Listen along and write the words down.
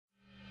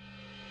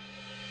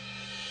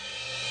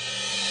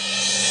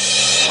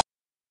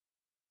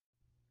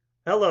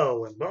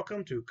Hello, and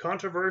welcome to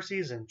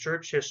Controversies in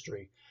Church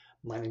History.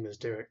 My name is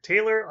Derek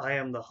Taylor. I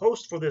am the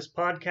host for this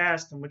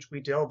podcast in which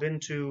we delve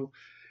into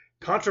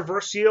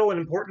controversial and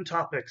important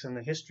topics in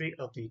the history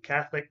of the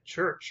Catholic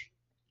Church.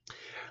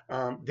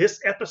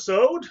 This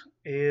episode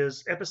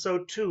is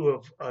episode 2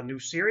 of a new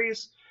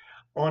series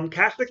on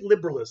Catholic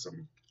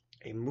liberalism,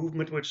 a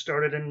movement which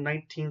started in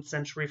 19th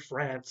century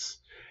France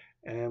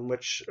and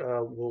which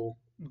will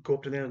go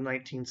up to the end of the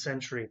 19th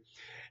century.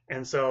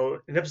 And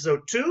so in this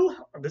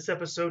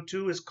episode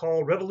two is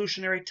called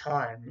Revolutionary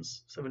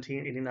Times,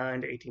 1789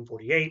 to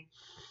 1848.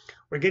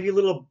 We're going to give you a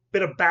little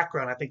bit of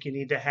background I think you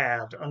need to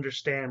have to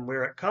understand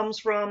where it comes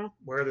from,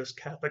 where this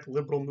Catholic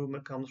liberal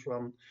movement comes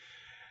from,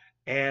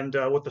 and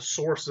what the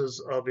sources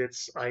of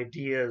its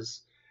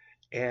ideas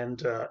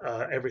and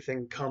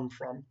everything come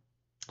from.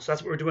 So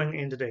that's what we're doing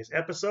in today's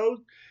episode.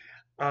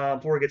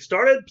 Before we get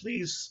started,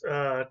 please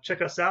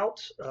check us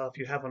out if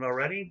you haven't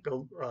already.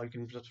 You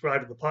can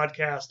subscribe to the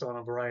podcast on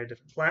a variety of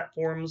different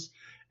platforms.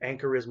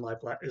 Anchor is my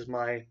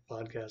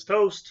podcast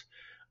host.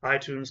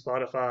 iTunes,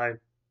 Spotify.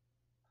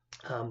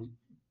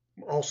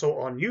 Also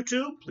on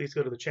YouTube. Please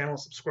go to the channel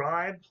and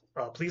subscribe.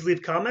 Please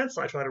leave comments.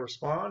 I try to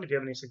respond. If you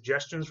have any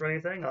suggestions for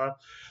anything, I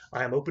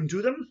am open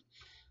to them.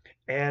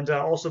 And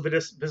also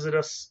visit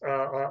us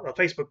on a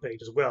Facebook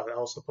page as well. I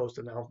also post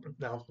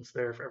announcements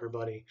there for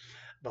everybody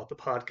about the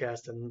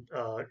podcast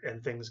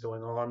and things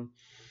going on.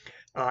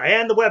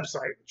 And the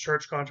website,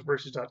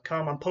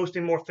 churchcontroversies.com. I'm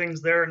posting more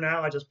things there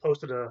now. I just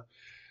posted an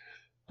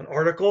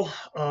article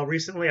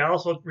recently. I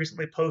also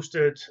recently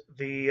posted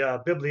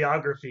the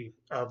bibliography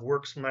of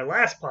works from my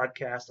last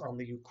podcast on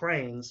the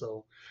Ukraine.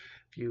 So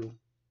if you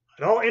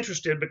at all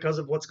interested because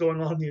of what's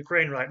going on in the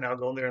Ukraine right now,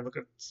 go in there and look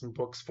at some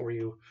books for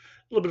you.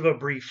 A little bit of a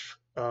brief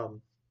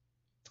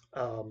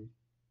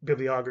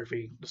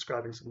bibliography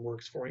describing some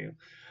works for you.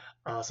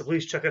 So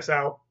please check us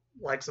out,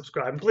 like,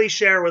 subscribe, and please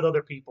share with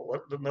other people.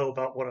 Let them know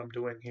about what I'm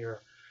doing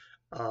here.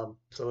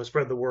 So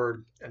spread the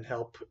word and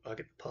help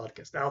get the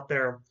podcast out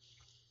there.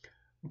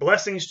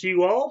 Blessings to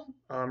you all.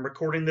 I'm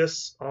recording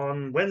this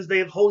on Wednesday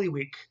of Holy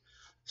Week,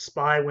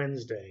 Spy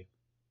Wednesday.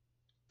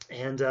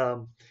 And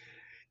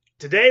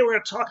today we're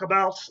going to talk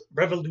about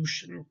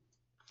revolution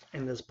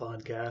in this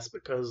podcast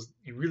because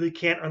you really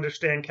can't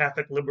understand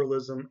Catholic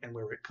liberalism and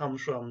where it comes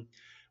from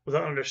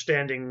without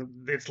understanding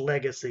its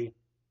legacy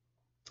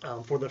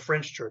for the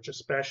French Church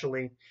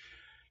especially.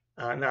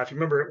 Now, if you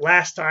remember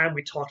last time,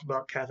 we talked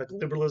about Catholic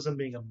liberalism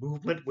being a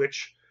movement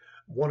which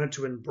wanted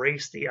to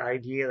embrace the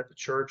idea that the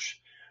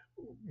Church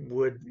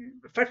would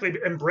effectively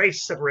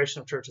embrace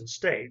separation of church and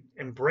state,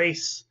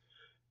 embrace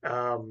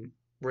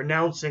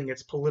renouncing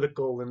its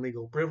political and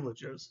legal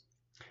privileges.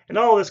 And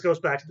all this goes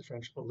back to the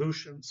French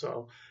Revolution. So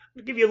I'm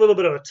going to give you a little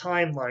bit of a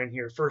timeline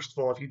here. First of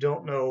all, if you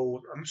don't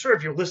know, I'm sure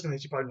if you're listening to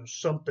this, you probably know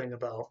something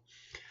about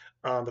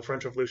the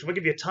French Revolution. We'll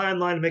give you a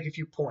timeline and make a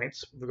few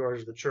points with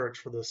regards to the church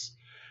for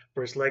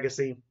its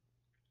legacy.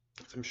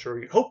 As I'm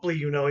sure hopefully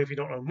you know, if you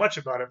don't know much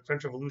about it, the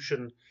French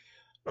Revolution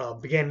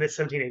began in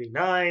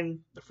 1789.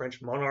 The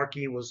French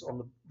monarchy was on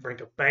the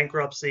brink of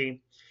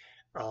bankruptcy.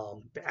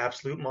 The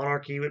absolute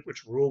monarchy,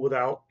 which ruled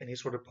without any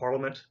sort of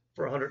parliament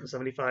for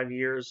 175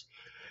 years,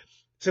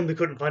 simply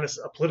couldn't find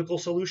a political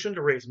solution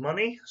to raise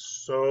money,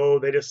 so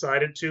they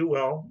decided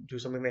to, do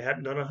something they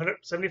hadn't done in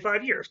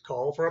 175 years,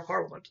 call for a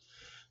parliament,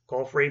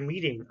 call for a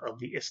meeting of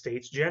the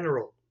Estates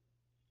General,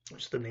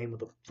 which is the name of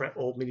the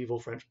old medieval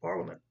French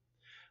parliament.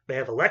 They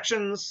have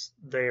elections,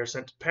 they are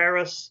sent to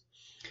Paris,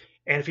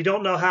 and if you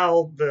don't know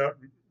how the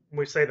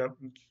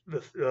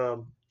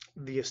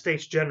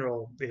Estates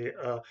General,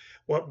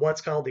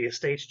 what's called the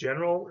Estates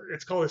General,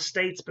 it's called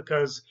estates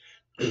because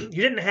you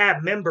didn't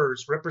have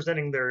members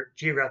representing their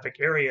geographic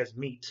areas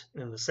meet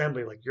in an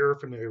assembly like you're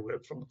familiar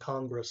with from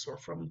Congress or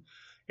from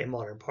a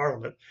modern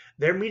parliament.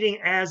 They're meeting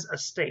as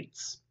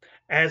estates,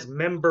 as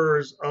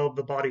members of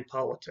the body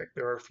politic.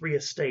 There are 3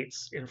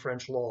 estates in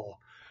French law: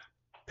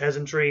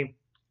 peasantry,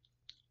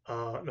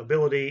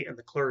 nobility, and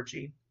the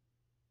clergy.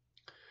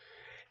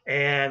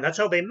 And that's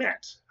how they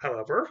met.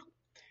 However,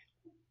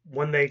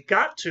 when they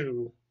got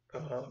to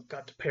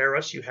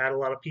Paris, you had a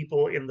lot of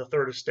people in the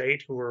Third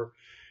Estate who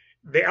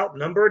they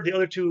outnumbered the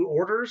other two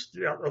orders,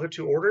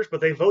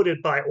 but they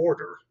voted by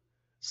order.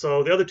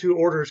 So the other 2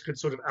 orders could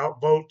sort of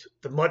outvote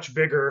the much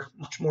bigger,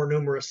 much more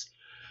numerous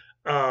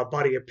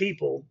body of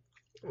people,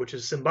 which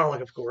is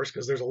symbolic, of course,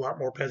 because there's a lot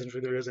more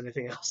peasantry than there is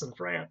anything else in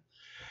France.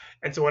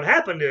 And so what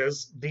happened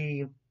is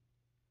the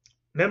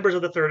members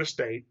of the Third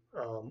Estate,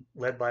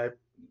 led by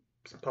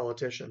some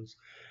politicians,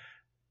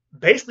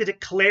 basically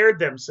declared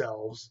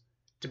themselves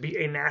to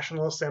be a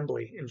national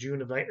assembly in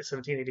June of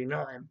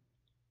 1789.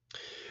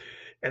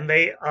 And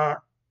they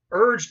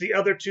urged the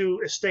other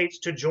 2 estates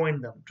to join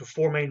them to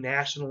form a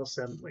national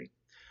assembly.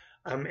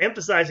 I'm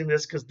emphasizing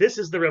this because this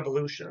is the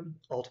revolution,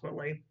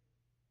 ultimately.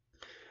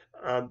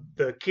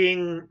 The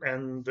king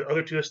and the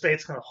other 2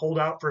 estates kind of hold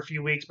out for a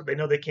few weeks, but they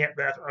know they can't.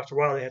 After a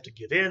while, they have to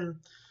give in.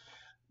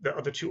 The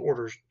other 2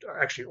 orders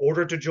are actually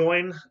ordered to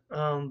join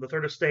the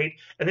Third Estate,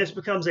 and this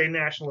becomes a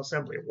national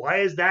assembly. Why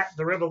is that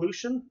the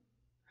revolution?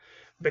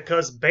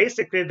 Because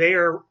basically they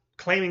are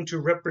claiming to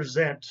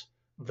represent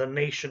the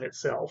nation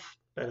itself,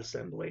 that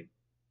assembly,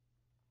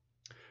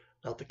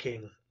 not the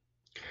king.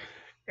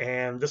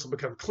 And this will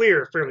become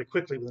clear fairly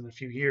quickly within a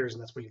few years,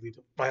 and that's where you lead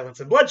to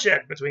violence and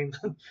bloodshed between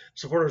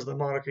supporters of the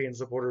monarchy and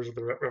supporters of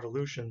the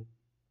revolution.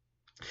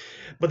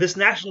 But this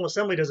National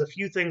Assembly does a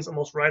few things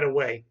almost right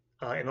away.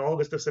 In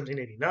August of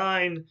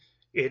 1789,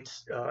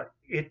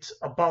 it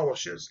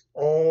abolishes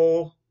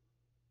all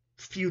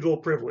feudal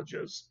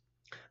privileges.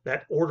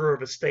 That order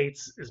of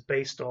estates is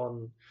based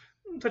on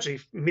essentially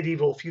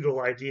medieval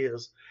feudal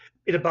ideas.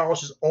 It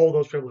abolishes all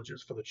those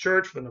privileges for the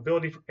church, for the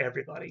nobility, for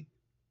everybody.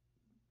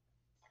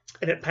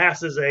 And it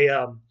passes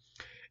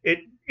it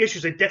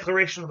issues a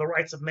Declaration of the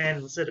Rights of Man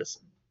and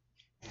Citizen,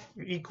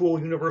 equal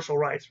universal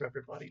rights for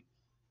everybody.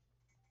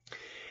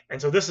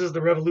 And so this is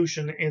the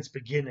revolution in its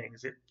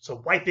beginnings. It's a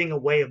wiping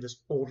away of this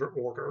older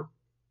order,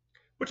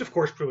 which of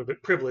course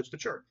privileged the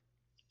church.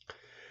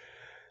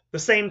 The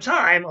same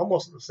time,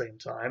 almost at the same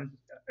time,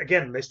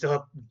 again, they still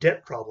have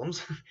debt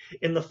problems.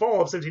 In the fall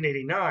of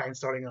 1789,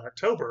 starting in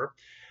October,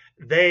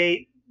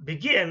 they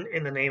begin,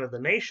 in the name of the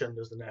nation,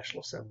 as the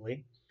National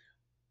Assembly,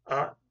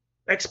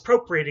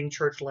 expropriating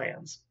church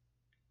lands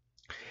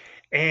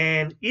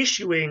and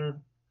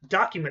issuing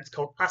documents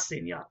called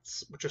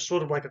assignats, which are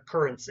sort of like a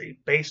currency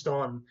based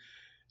on,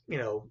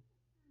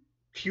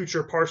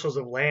 future parcels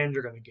of land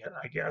you're going to get,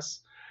 I guess,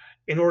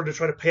 in order to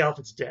try to pay off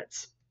its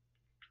debts.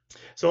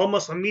 So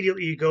almost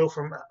immediately you go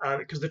from,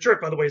 because the church,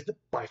 by the way, is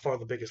by far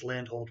the biggest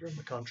landholder in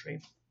the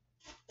country.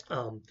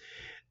 And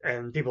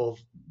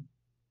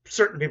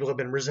certain people have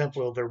been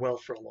resentful of their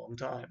wealth for a long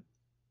time.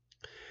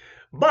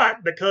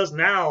 But because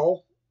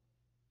now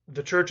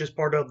the church is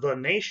part of the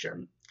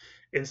nation,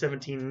 in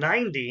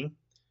 1790,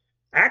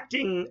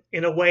 acting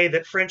in a way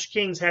that French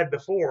kings had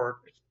before,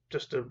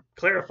 just to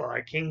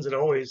clarify, kings had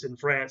always in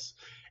France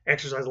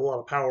exercised a lot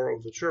of power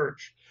over the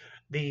church.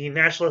 The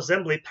National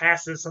Assembly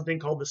passes something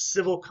called the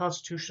Civil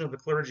Constitution of the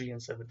Clergy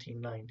in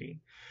 1790,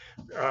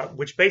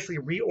 which basically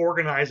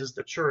reorganizes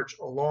the church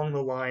along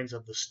the lines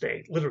of the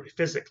state, literally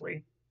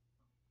physically.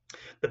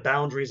 The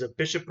boundaries of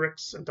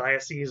bishoprics and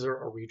dioceses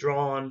are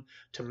redrawn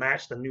to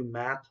match the new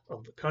map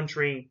of the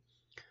country.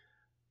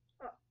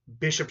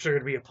 Bishops are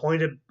going to be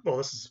appointed. Well,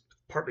 this is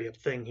partly a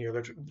thing here.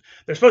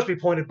 They're supposed to be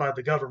appointed by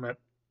the government.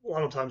 A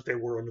lot of times they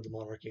were under the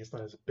monarchy. It's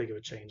not as big of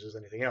a change as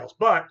anything else.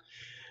 But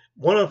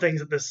one of the things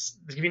that this,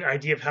 to give you an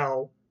idea of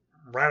how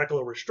radical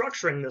a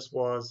restructuring this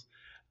was,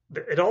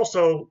 it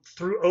also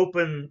threw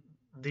open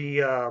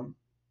the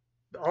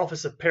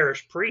office of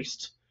parish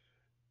priest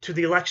to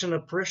the election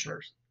of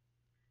parishioners.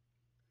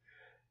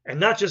 And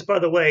not just, by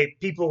the way,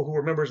 people who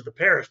were members of the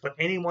parish, but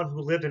anyone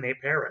who lived in a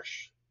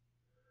parish,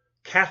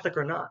 Catholic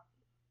or not.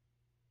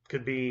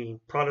 Could be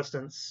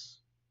Protestants,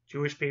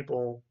 Jewish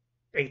people,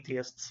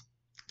 atheists.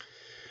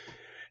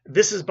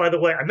 This is, by the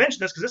way, I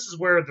mentioned this because this is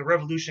where the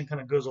revolution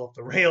kind of goes off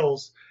the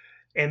rails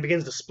and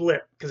begins to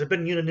split, because there's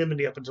been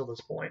unanimity up until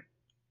this point.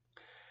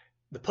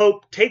 The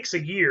Pope takes a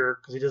year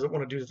because he doesn't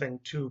want to do the thing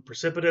too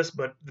precipitous,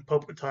 but the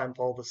Pope at the time,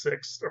 Pius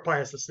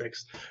VI,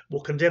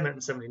 will condemn it in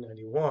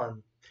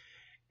 1791.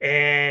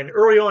 And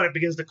early on, it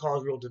begins to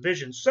cause real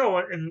division. So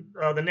in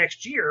the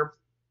next year,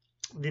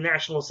 the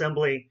National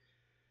Assembly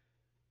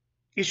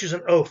issues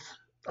an oath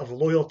of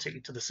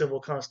loyalty to the Civil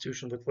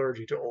Constitution of the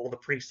Clergy, to all the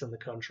priests in the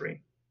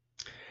country.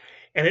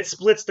 And it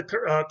splits the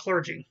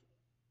clergy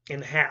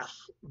in half.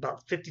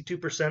 About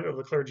 52% of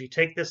the clergy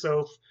take this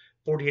oath,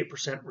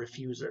 48%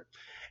 refuse it.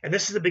 And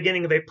this is the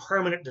beginning of a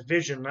permanent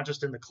division, not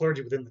just in the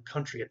clergy, but in the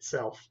country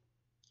itself.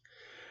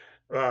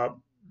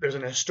 There's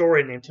an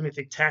historian named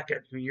Timothy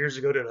Tackett who years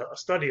ago did a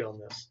study on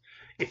this.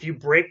 If you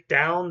break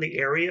down the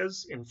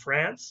areas in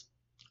France,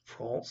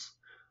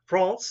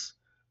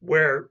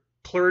 where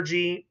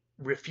clergy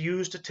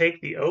refused to take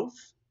the oath,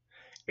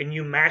 and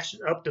you match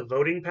it up to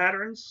voting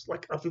patterns,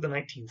 like up through the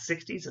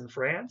 1960s in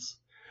France,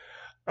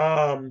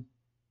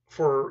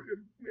 for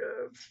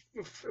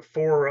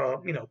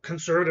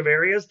conservative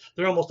areas,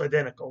 they're almost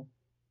identical.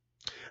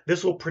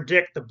 This will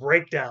predict the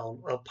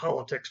breakdown of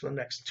politics for the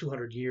next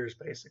 200 years,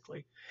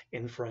 basically,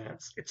 in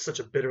France. It's such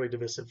a bitterly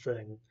divisive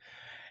thing.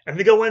 And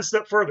they go one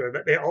step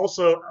further. They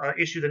also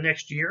issue the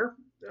next year.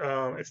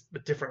 It's a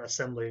different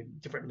assembly,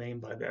 different name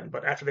by then.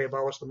 But after they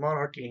abolish the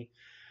monarchy,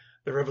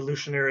 the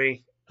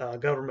revolutionary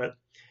government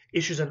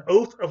issues an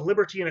oath of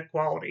liberty and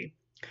equality,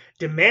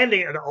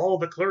 demanding that all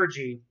the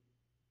clergy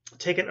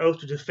take an oath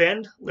to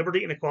defend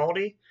liberty and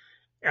equality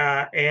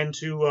and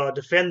to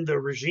defend the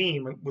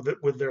regime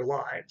with their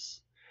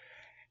lives.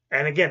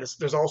 And again,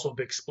 there's also a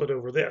big split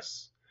over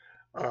this.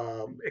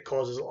 It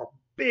causes a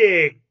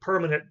big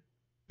permanent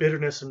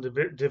bitterness and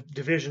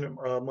division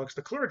amongst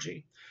the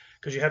clergy,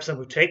 because you have some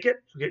who take it,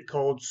 who get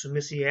called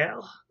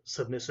soumissières,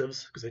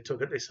 submissives, because they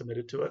took it, they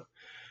submitted to it,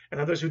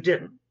 and others who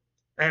didn't,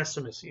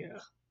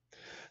 insoumissières.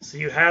 So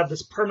you have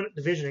this permanent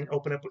divisioning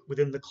open up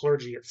within the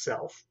clergy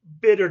itself,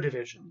 bitter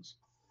divisions.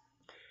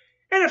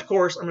 And of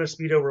course, I'm going to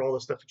speed over all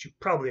the stuff that you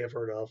probably have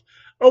heard of.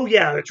 Oh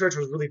yeah, the church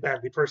was really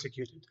badly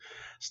persecuted,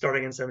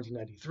 starting in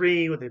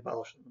 1793 with the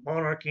abolition of the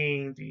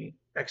monarchy, the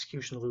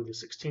execution of Louis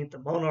XVI, the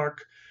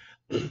monarch.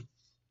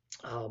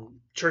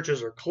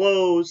 Churches are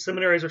closed,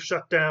 seminaries are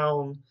shut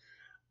down,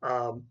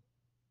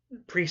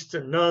 priests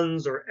and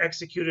nuns are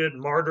executed,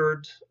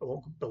 martyred. I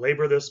won't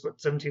belabor this, but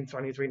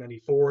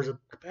 1793-94 is a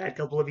bad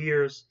couple of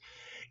years.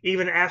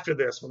 Even after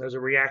this, when there's a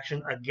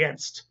reaction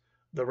against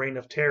the Reign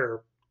of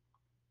Terror,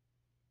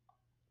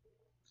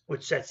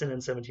 which sets in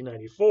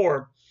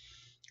 1794,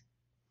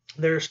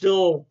 there's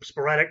still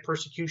sporadic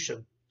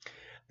persecution.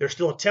 There's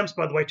still attempts,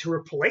 by the way, to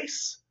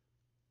replace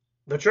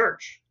the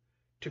church,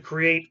 to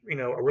create,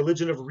 a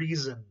religion of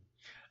reason,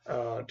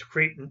 to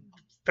create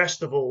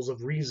festivals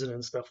of reason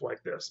and stuff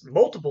like this.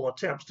 Multiple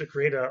attempts to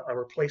create a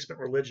replacement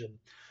religion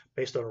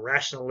based on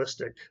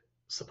rationalistic,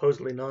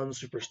 supposedly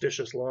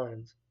non-superstitious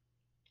lines.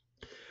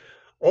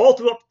 All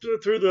through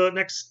the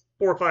next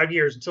 4 or 5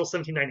 years until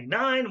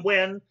 1799,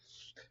 when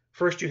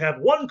first you have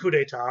one coup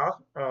d'etat.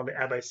 The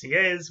Abbé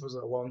Sieyès was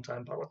a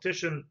longtime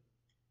politician,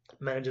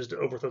 manages to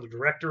overthrow the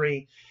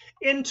Directory.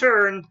 In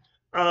turn,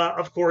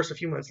 of course, a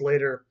few months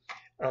later,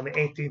 on the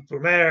 18th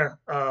Brumaire,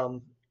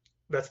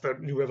 that's the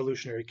new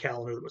revolutionary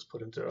calendar that was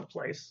put into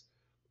place.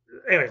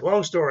 Anyway,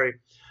 long story.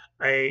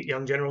 A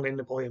young general named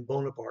Napoleon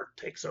Bonaparte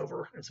takes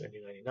over in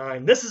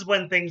 1799. This is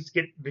when things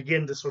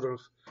begin to sort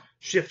of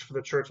shift for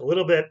the church a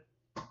little bit.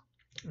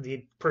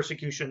 The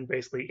persecution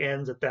basically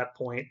ends at that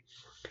point.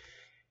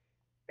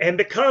 And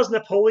because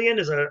Napoleon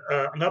is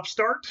an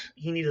upstart,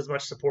 he needs as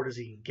much support as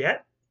he can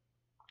get,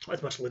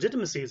 as much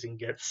legitimacy as he can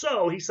get.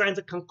 So he signs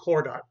a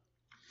concordat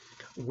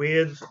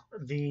with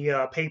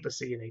the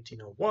papacy in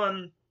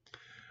 1801,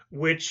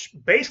 which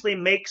basically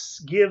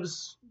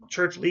gives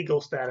church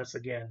legal status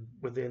again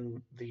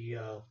within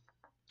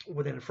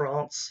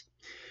France,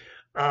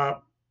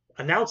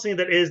 announcing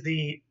that it is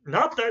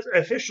not the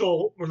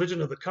official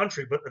religion of the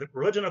country, but the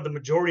religion of the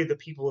majority of the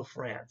people of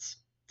France.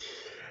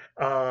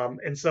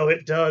 And so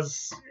it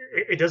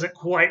doesn't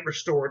quite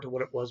restore it to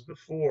what it was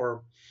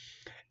before.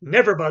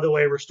 Never, by the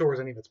way, restores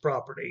any of its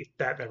property.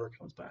 That never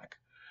comes back.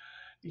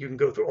 You can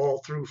go all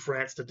through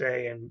France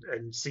today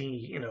and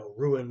see,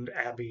 ruined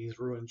abbeys,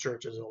 ruined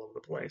churches all over the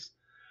place.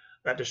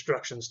 That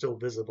destruction is still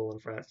visible in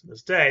France to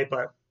this day,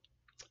 but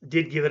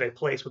did give it a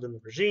place within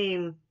the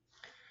regime.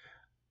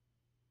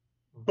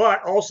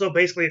 But also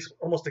basically it's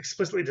almost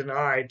explicitly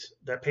denied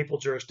that papal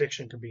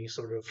jurisdiction could be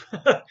sort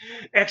of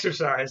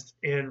exercised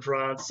in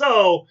France.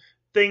 So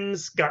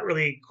things got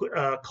really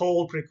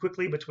cold pretty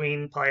quickly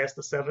between Pius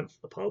VII,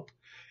 the Pope,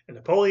 and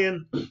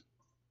Napoleon,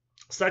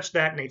 such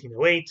that in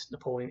 1808,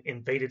 Napoleon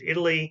invaded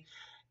Italy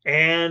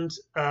and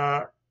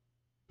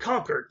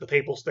conquered the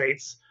Papal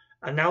States,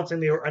 announcing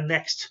they were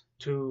annexed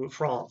to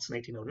France in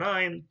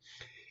 1809.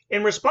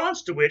 In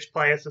response to which,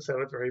 Pius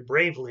VII very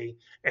bravely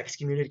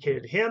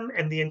excommunicated him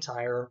and the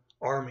entire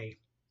army.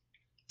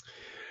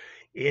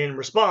 In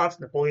response,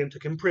 Napoleon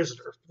took him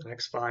prisoner for the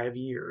next 5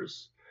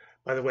 years.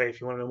 By the way,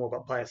 if you want to know more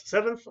about Pius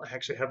VII, I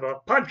actually have a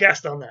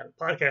podcast on that,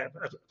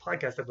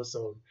 podcast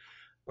episode,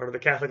 part of the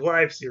Catholic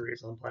Live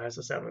series on Pius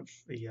VII,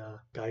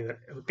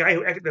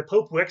 the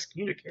Pope who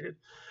excommunicated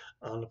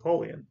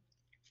Napoleon.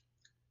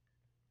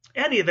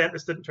 In any event,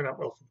 this didn't turn out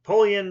well for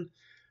Napoleon.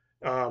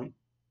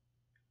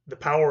 The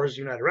powers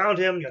unite around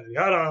him, yada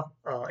yada.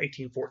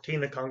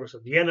 1814, the Congress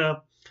of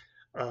Vienna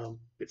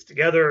gets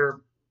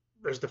together.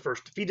 There's the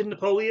first defeat of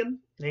Napoleon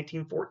in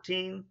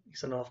 1814. He's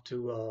sent off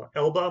to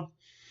Elba.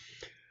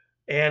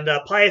 And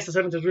Pius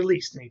VII is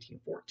released in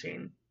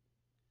 1814.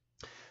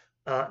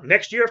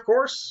 Next year, of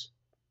course,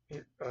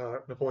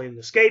 Napoleon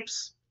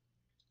escapes,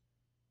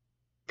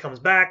 comes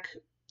back,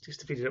 he's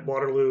defeated at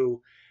Waterloo,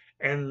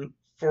 and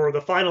for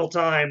the final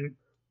time,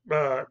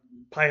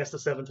 Pius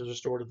VII is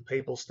restored to the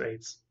Papal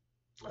States.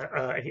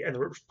 And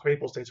the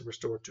Papal States are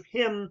restored to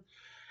him,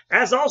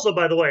 as also,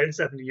 by the way, in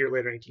 70 years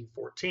later,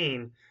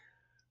 1814,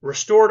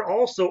 restored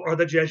also are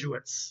the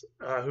Jesuits,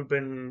 who'd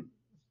been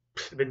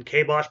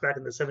kiboshed back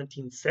in the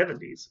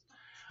 1770s.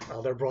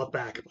 They're brought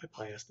back by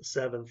Pius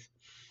VII.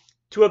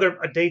 Two other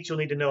dates you'll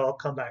need to know. I'll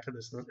come back to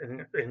this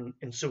in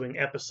ensuing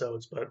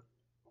episodes, but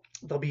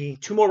there'll be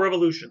 2 more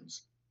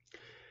revolutions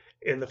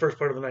in the first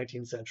part of the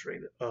 19th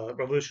century.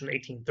 Revolution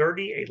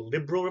 1830, a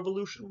liberal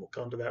revolution. We'll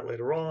come to that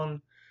later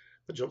on.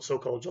 The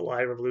so-called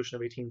July Revolution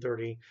of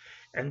 1830,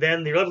 and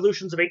then the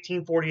revolutions of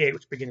 1848,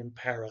 which begin in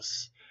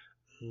Paris,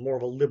 more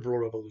of a liberal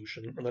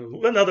revolution,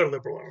 another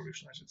liberal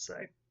revolution, I should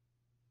say.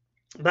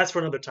 That's for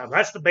another time.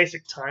 That's the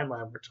basic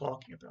timeline we're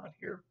talking about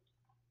here.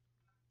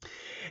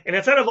 And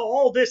it's out of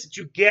all this that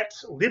you get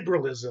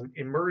liberalism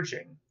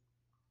emerging.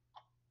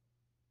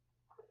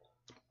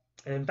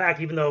 And in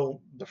fact, even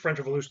though the French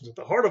Revolution is at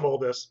the heart of all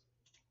this,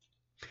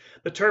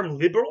 the term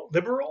liberal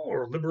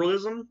or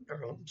liberalism,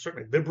 or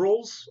certainly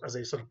liberals as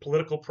a sort of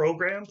political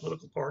program,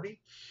 political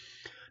party,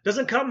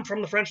 doesn't come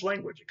from the French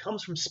language. It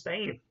comes from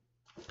Spain.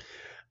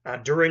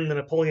 During the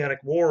Napoleonic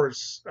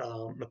Wars,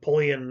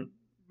 Napoleon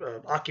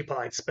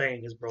occupied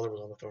Spain. His brother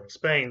was on the throne of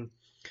Spain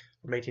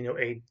from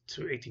 1808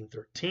 to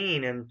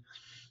 1813. And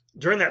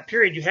during that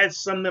period, you had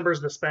some members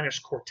of the Spanish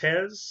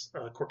Cortes.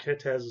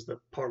 Cortes is the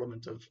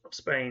parliament of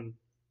Spain.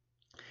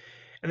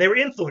 And they were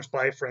influenced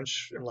by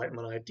French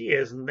Enlightenment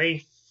ideas, and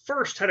they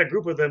first had a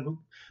group of them who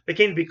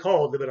became to be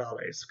called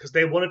liberales because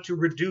they wanted to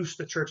reduce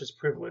the church's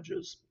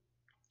privileges.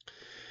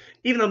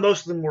 Even though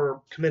most of them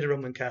were committed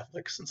Roman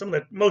Catholics,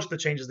 and most of the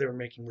changes they were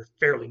making were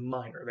fairly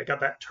minor. They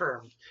got that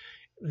term,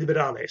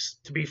 liberales,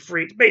 to be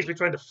free, basically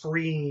trying to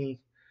free,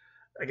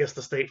 I guess,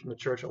 the state from the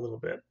church a little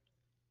bit.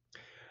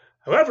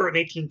 However, in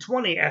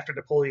 1820, after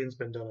Napoleon's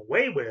been done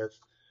away with,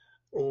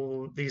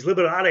 these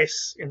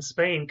liberales in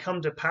Spain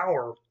come to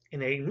power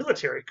in a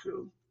military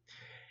coup.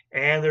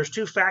 And there's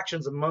two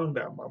factions among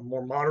them, a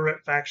more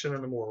moderate faction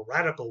and a more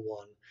radical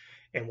one.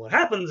 And what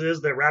happens is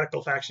the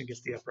radical faction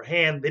gets the upper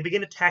hand. They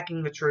begin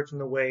attacking the church in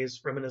the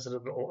ways reminiscent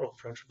of the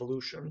French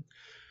Revolution,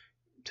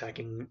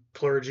 attacking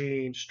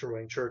clergy,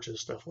 destroying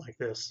churches, stuff like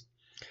this.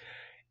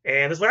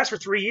 And this lasts for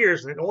 3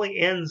 years, and it only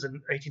ends in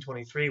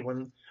 1823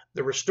 when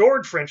the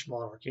restored French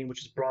monarchy,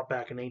 which is brought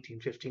back in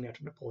 1815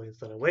 after Napoleon's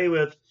done away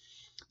with,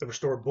 the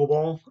restored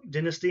Bourbon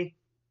dynasty,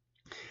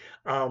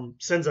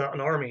 sends an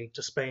army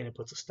to Spain and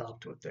puts a stop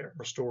to it there,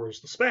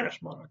 restores the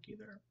Spanish monarchy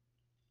there.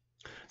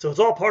 So it's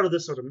all part of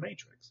this sort of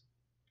matrix.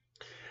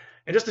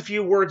 And just a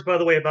few words, by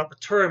the way, about the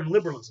term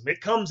liberalism. It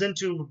comes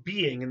into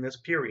being in this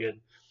period.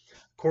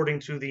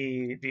 According to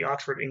the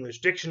Oxford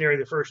English Dictionary,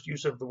 the first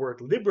use of the word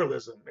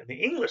liberalism in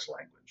the English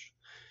language,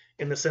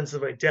 in the sense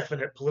of a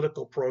definite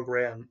political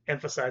program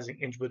emphasizing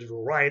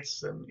individual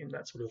rights and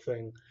that sort of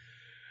thing,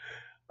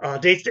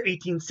 dates to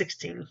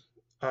 1816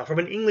 from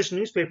an English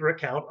newspaper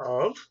account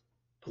of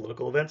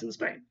political events in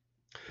Spain.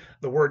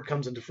 The word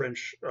comes into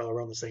French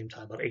around the same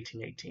time, about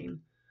 1818,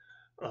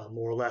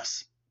 more or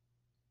less.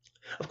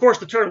 Of course,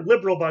 the term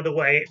liberal, by the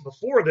way,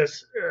 before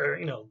this,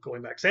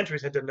 going back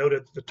centuries, had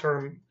denoted the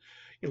term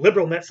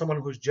liberal meant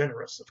someone who's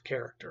generous of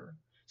character,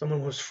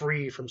 someone who's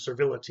free from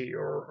servility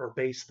or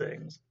base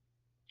things.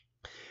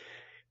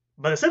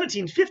 By the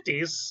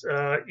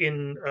 1750s,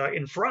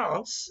 in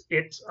France,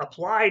 it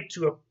applied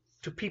to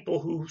people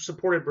who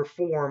supported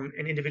reform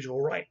and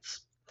individual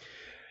rights.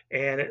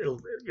 And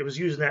it was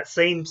used in that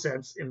same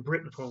sense in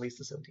Britain from at least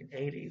the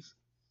 1780s.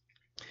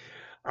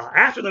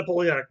 After the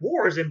Napoleonic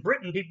Wars, in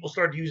Britain, people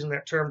started using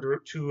that term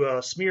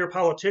to smear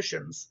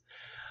politicians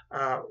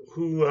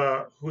who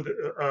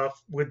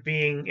with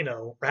being,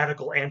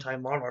 radical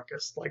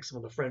anti-monarchists, like some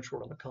of the French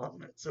were on the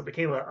continent. So it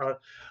became a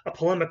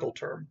polemical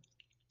term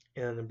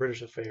in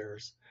British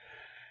affairs.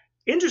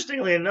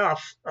 Interestingly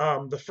enough,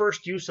 the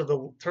first use of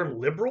the term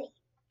liberal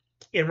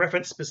in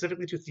reference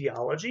specifically to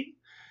theology,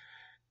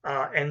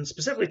 and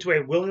specifically to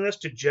a willingness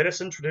to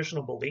jettison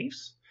traditional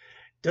beliefs,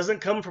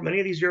 doesn't come from any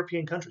of these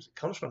European countries. It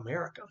comes from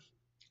America,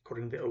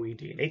 according to the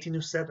OED, in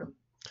 1807.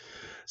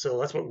 So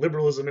that's what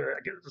liberalism,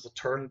 I guess, as a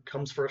term,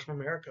 comes first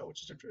from America,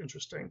 which is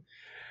interesting.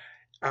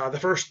 The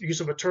first use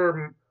of the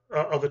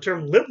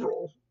term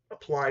liberal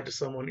applied to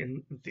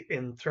someone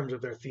in terms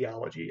of their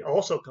theology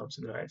also comes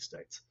from the United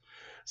States.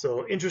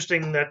 So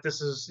interesting that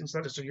it's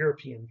not just a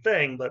European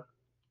thing, but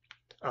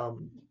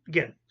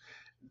again,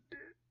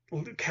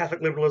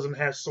 Catholic liberalism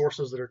has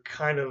sources that are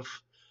kind of,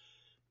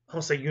 I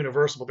don't say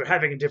universal, but they're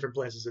having in different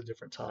places at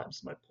different times,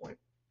 is my point.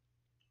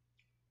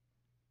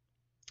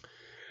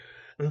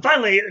 And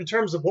finally, in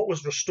terms of what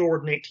was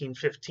restored in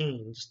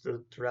 1815, just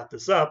to wrap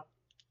this up,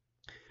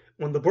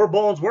 when the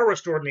Bourbons were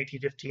restored in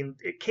 1815,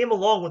 it came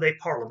along with a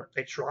parliament.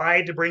 They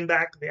tried to bring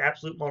back the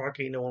absolute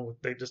monarchy.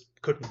 They just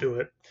couldn't do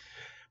it.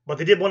 But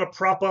they did want to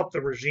prop up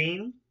the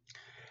regime.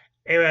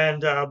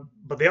 And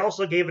but they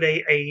also gave it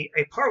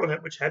a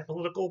parliament which had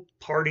political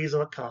parties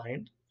of a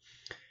kind.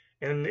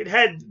 And it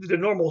had the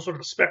normal sort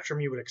of spectrum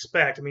you would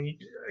expect. I mean,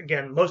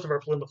 again, most of our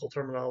political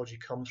terminology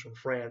comes from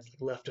France,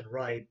 left and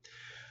right.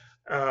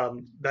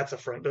 That's a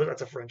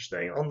French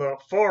thing. On the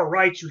far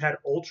right, you had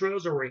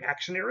ultras or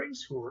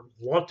reactionaries who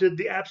wanted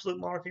the absolute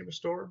monarchy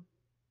restored,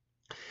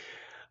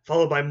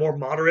 followed by more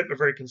moderate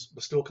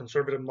but still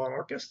conservative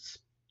monarchists.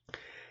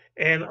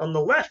 And on the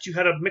left, you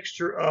had a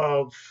mixture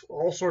of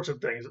all sorts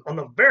of things. On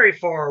the very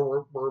far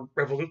were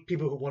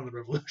people who wanted the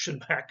revolution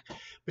back.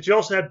 But you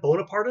also had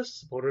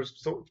Bonapartists,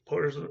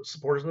 supporters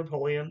of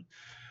Napoleon,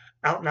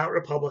 out-and-out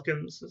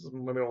Republicans, this is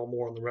maybe all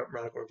more on the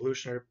radical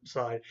revolutionary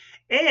side,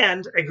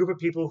 and a group of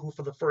people who,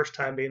 for the first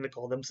time, began to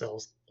call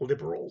themselves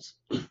liberals,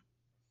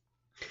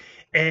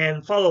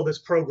 and follow this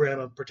program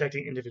of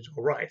protecting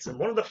individual rights. And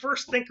one of the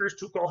first thinkers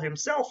to call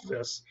himself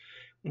this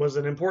was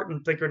an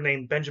important thinker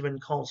named Benjamin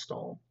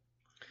Constant,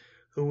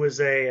 who was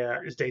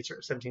his dates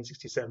are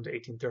 1767 to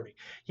 1830.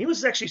 He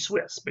was actually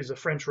Swiss, but he's a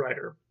French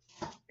writer.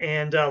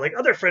 And like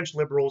other French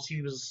liberals,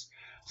 he was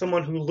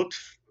someone who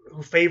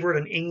favored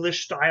an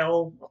English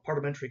style of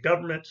parliamentary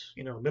government,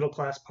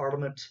 middle-class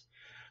parliament.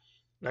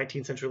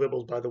 19th century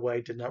liberals, by the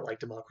way, did not like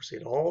democracy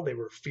at all. They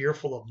were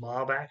fearful of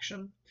mob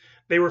action.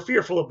 They were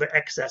fearful of the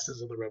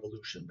excesses of the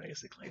revolution,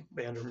 basically.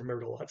 They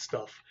remembered all that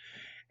stuff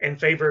and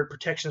favored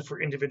protections for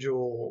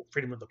individual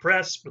freedom of the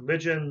press,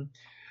 religion,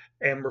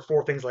 and were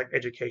for things like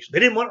education. They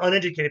didn't want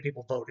uneducated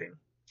people voting,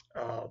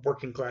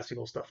 working class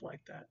people, stuff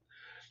like that.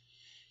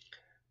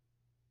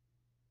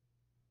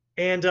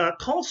 And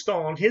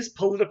Constant, his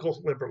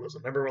political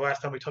liberalism, remember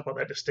last time we talked about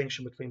that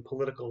distinction between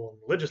political and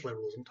religious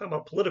liberalism, I'm talking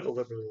about political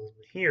liberalism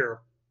here.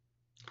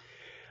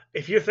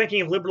 If you're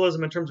thinking of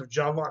liberalism in terms of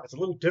John Locke, it's a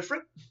little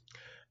different.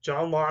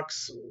 John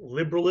Locke's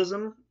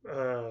liberalism,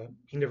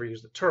 he never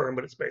used the term,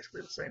 but it's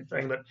basically the same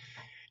thing. But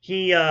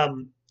he,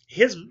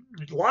 his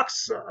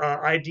Locke's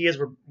ideas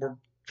were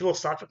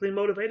philosophically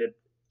motivated.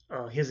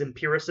 His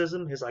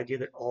empiricism, his idea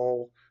that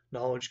all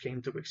knowledge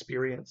came through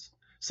experience,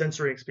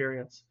 sensory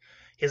experience.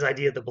 His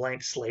idea of the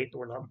blank slate, that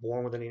we're not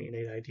born with any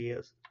innate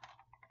ideas.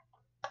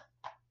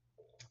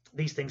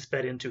 These things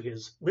fed into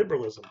his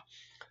liberalism.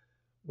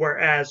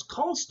 Whereas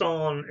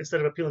Constant, instead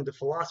of appealing to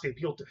philosophy,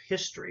 appealed to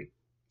history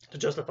to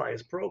justify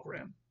his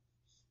program.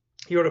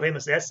 He wrote a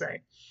famous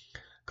essay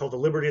called The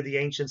Liberty of the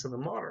Ancients and the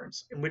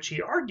Moderns, in which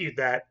he argued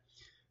that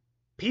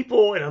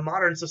people in a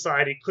modern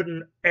society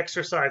couldn't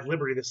exercise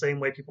liberty the same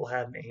way people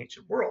had in the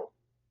ancient world.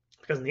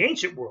 Because in the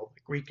ancient world,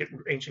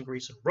 ancient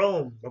Greece and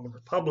Rome, Roman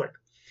Republic,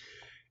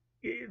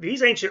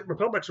 these ancient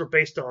republics were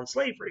based on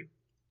slavery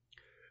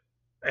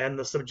and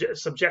the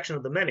subjection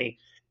of the many,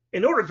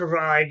 in order to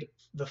provide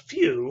the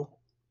few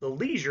the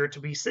leisure to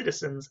be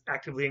citizens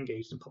actively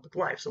engaged in public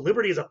life. So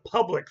liberty is a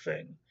public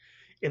thing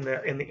in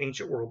the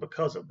ancient world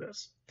because of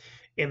this.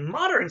 In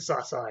modern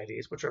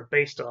societies, which are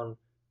based on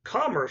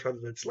commerce rather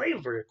than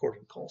slavery,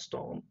 according to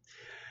Constant,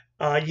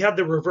 you have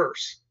the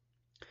reverse.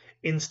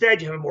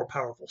 Instead, you have a more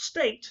powerful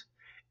state,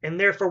 and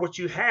therefore what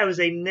you have is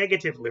a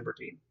negative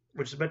liberty,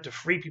 which is meant to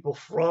free people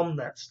from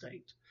that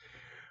state,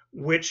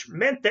 which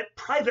meant that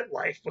private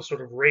life was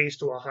sort of raised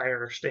to a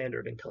higher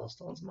standard in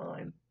Constant's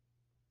mind,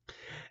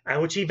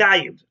 and which he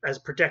valued as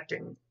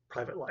protecting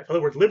private life. In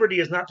other words, liberty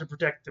is not to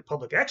protect the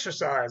public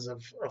exercise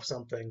of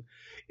something,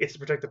 it's to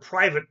protect the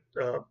private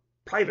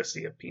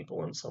privacy of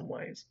people in some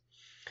ways.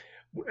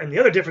 And the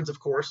other difference, of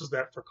course, is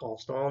that for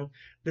Constant,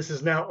 this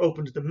is now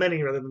open to the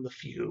many rather than the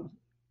few.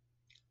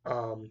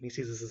 He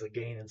sees this as a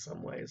gain in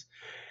some ways.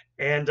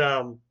 And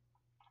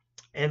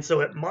so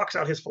it mocks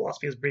out his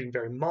philosophy as being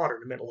very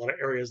modern. It meant a lot of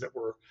areas that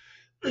were,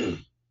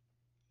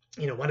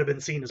 might have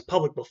been seen as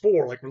public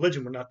before, like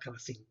religion, were not kind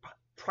of seen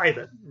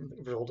private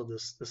as a result of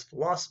this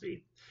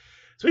philosophy.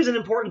 So he's an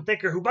important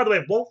thinker who, by the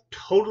way, won't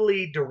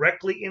totally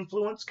directly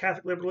influence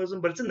Catholic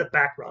liberalism, but it's in the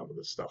background of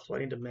this stuff, so I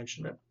need to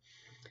mention it.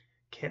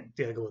 Can't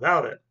go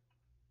without it.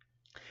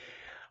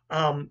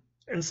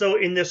 And so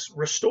in this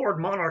restored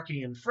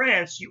monarchy in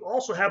France, you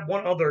also have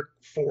one other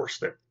force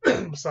that,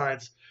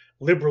 besides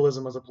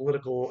liberalism as a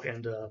political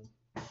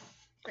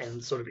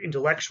and sort of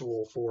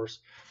intellectual force,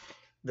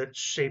 that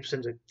shapes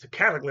into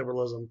Catholic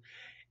liberalism.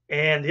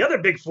 And the other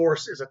big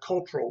force is a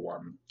cultural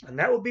one, and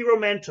that would be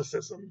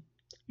Romanticism.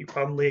 You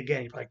probably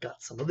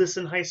got some of this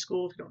in high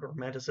school, if you know what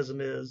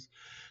Romanticism is.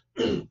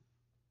 It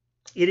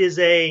is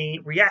a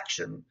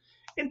reaction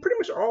in pretty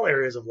much all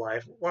areas of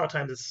life. A lot of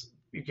times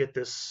you get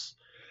this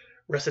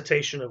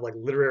recitation of like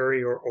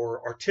literary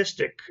or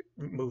artistic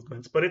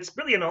movements, but it's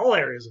really in all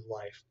areas of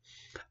life,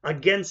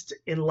 against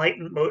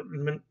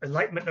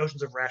Enlightenment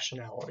notions of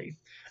rationality,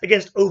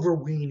 against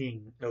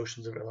overweening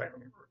notions of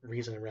Enlightenment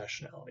reason and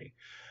rationality,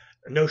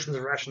 notions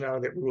of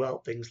rationality that rule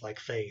out things like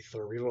faith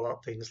or rule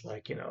out things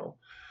like,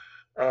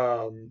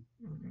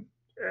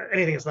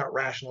 anything that's not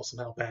rational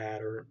somehow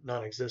bad or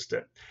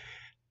non-existent.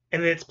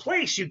 And in its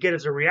place, you get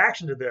as a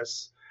reaction to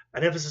this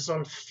an emphasis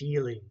on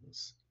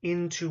feelings,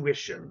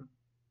 intuition,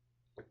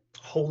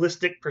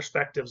 holistic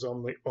perspectives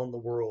on the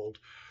world,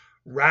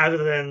 rather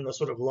than the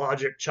sort of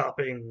logic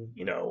chopping,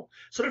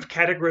 sort of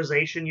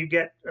categorization you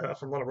get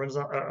from a lot of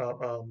Renaissance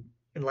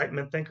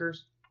Enlightenment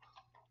thinkers.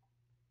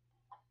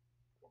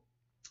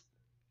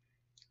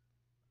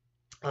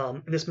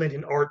 And this meant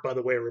in art, by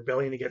the way, a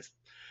rebellion against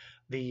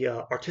the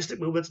artistic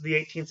movements of the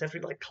 18th century,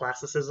 like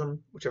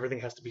classicism, which everything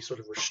has to be sort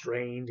of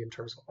restrained in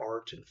terms of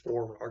art and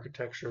form and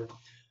architecture,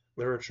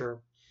 literature.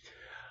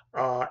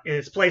 In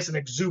its place, an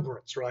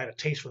exuberance, right? A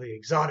taste for the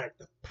exotic,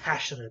 the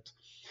passionate,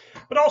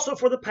 but also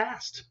for the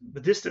past, the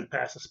distant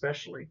past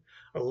especially,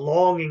 a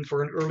longing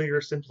for an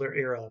earlier, simpler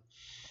era,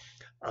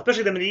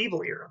 especially the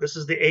medieval era. This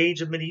is the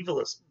age of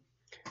medievalism.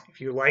 If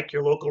you like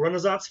your local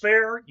Renaissance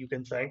fair, you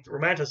can thank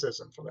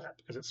Romanticism for that,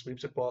 because it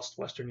sweeps across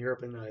Western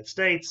Europe and the United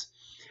States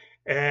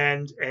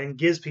and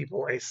gives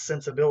people a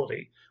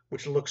sensibility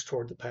which looks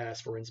toward the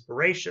past for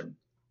inspiration.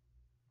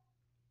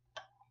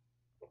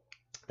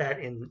 That,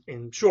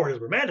 in short, is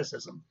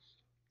Romanticism.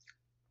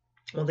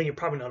 One thing you're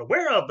probably not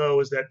aware of, though,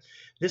 is that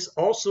this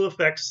also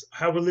affects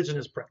how religion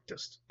is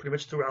practiced pretty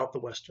much throughout the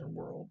Western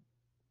world.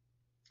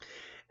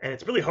 And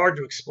it's really hard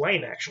to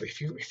explain, actually.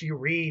 If you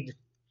read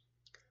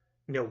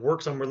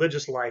works on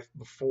religious life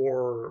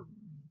before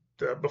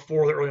the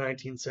early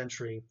 19th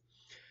century,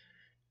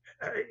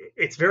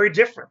 it's very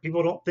different.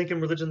 People don't think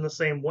in religion the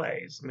same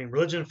ways. I mean,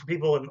 religion for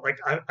people,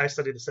 I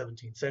studied the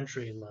 17th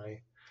century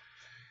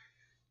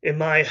in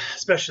my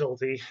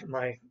specialty,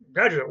 my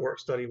graduate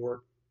study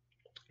work,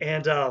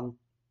 and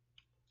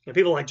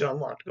people like John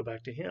Locke, to go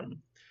back to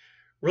him,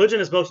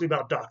 religion is mostly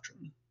about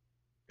doctrine.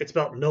 It's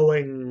about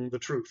knowing the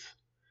truth,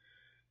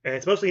 and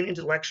it's mostly an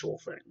intellectual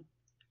thing.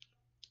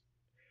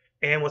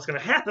 And what's going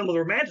to happen with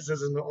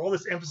Romanticism, all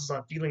this emphasis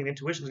on feeling and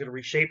intuition, is going to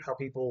reshape how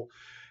people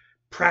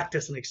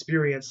practice and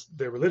experience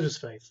their religious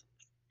faith.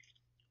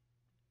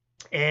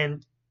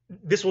 And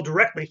this will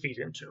directly feed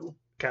into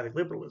Catholic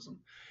liberalism.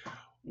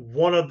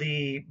 One of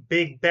the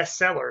big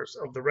bestsellers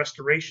of the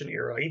Restoration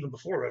era, even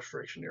before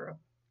Restoration era,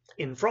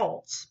 in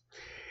France,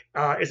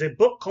 is a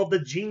book called The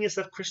Genius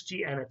of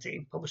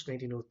Christianity, published in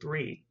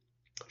 1803,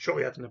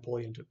 shortly after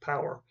Napoleon took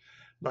power,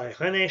 by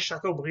René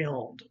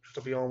Chateaubriand.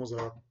 Chateaubriand was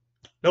a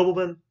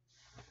nobleman,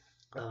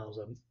 was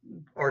an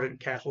ardent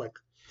Catholic,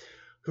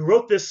 who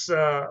wrote this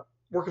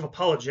work of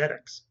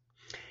apologetics,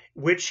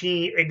 which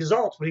he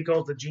exalts what he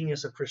calls the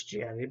genius of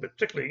Christianity, but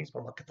particularly he's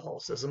talking about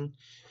Catholicism,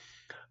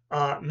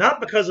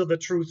 not because of the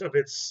truth of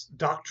its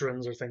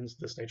doctrines or things of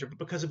this nature, but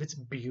because of its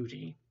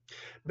beauty,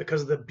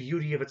 because of the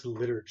beauty of its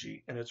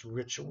liturgy and its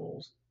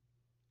rituals.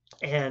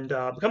 And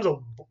becomes a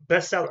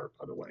bestseller,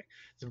 by the way.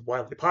 It's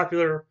widely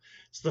popular.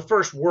 It's the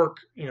first work,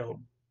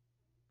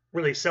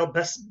 really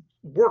best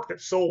work that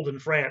sold in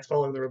France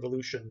following the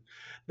Revolution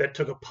that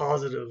took a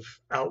positive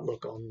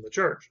outlook on the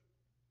church.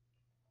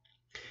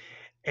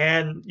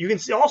 And you can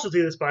also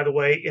see this, by the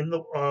way, in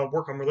the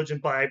work on religion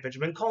by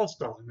Benjamin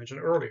Constant. I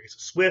mentioned earlier. He's a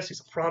Swiss,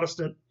 he's a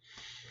Protestant,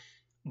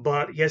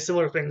 but he has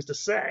similar things to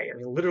say. I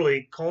mean,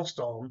 literally,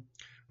 Constant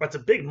writes a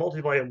big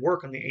multi-volume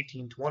work in the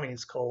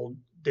 1820s called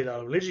De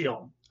la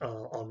Religion,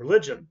 on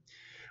religion,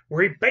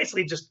 where he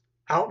basically just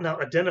out and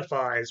out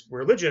identifies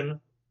religion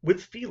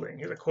with feeling.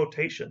 Here's a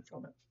quotation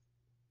from it.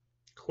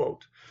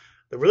 Quote,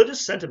 "The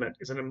religious sentiment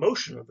is an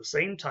emotion of the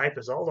same type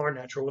as all our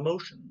natural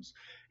emotions.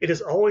 It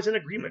is always in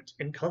agreement,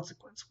 in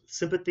consequence, with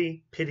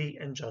sympathy, pity,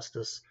 and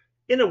justice.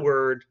 In a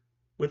word,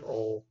 with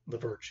all the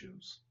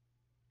virtues."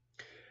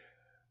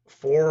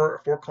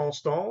 For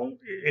Constant,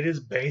 it is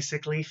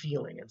basically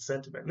feeling and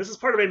sentiment. This is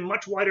part of a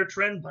much wider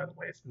trend, by the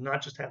way. It's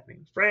not just happening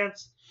in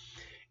France.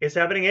 It's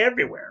happening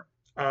everywhere.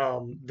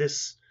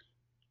 This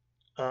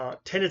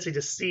tendency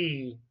to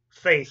see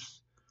faith,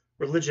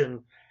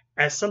 religion,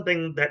 as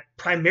something that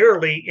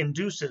primarily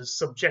induces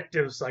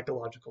subjective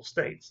psychological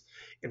states.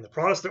 In the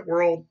Protestant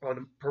world,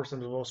 the person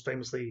who's most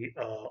famously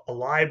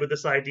alive with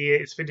this idea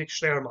is Friedrich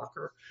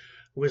Schleiermacher,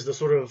 who is the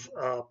sort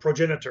of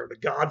progenitor, the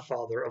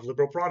godfather of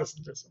liberal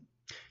Protestantism.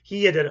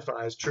 He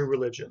identifies true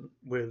religion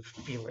with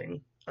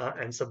feeling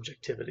and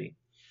subjectivity.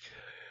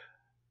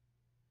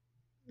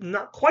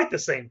 Not quite the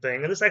same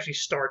thing, and this actually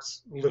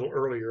starts a little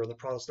earlier in the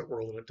Protestant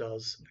world than it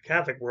does in the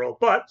Catholic world,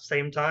 but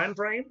same time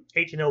frame,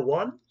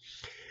 1801.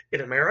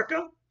 In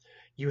America,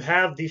 you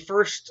have the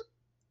first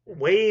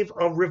wave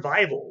of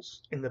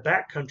revivals in the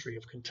backcountry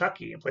of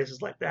Kentucky and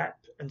places like that,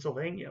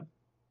 Pennsylvania,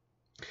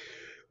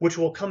 which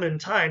will come in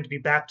time to be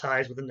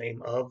baptized with the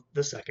name of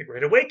the Second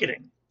Great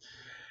Awakening.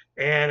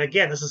 And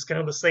again, this is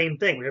kind of the same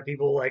thing. We have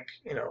people like,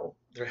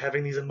 they're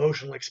having these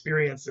emotional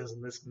experiences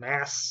in this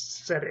mass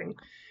setting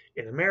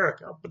in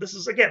America. But this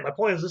is, again, my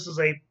point is this is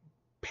a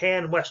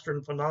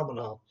pan-Western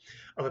phenomenon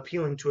of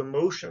appealing to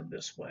emotion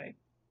this way.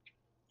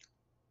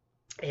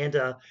 And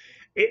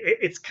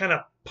it's kind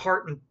of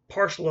part and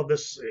parcel of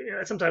this.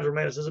 Sometimes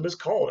Romanticism is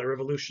called a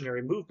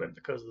revolutionary movement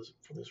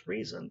for this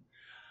reason.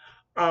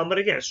 But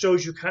again, it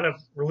shows you kind of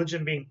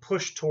religion being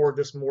pushed toward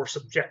this more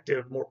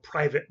subjective, more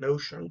private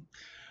notion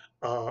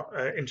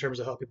in terms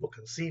of how people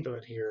conceive of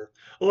it here.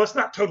 Well, it's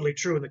not totally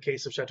true in the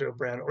case of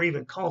Chateaubriand or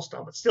even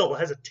Constant, but still it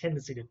has a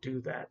tendency to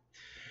do that.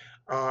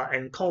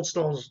 And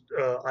Constant's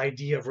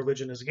idea of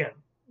religion is, again,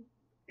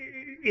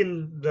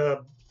 in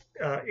the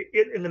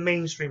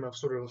mainstream of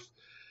sort of,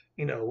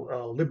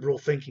 liberal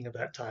thinking of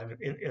that time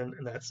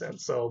in that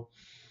sense. So,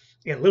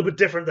 a little bit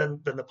different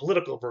than the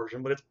political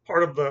version, but it's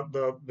part of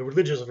the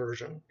religious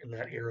version in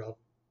that era.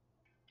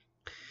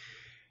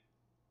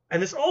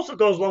 And this also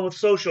goes along with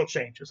social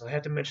changes. I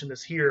have to mention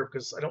this here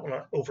because I don't want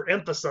to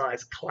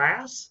overemphasize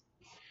class,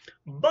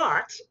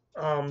 but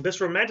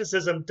this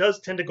Romanticism does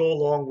tend to go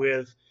along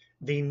with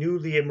the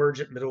newly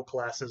emergent middle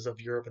classes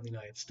of Europe and the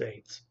United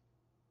States.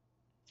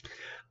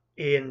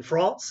 In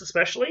France,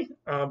 especially,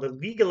 the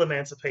legal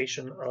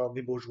emancipation of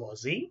the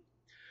bourgeoisie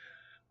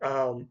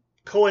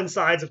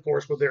coincides, of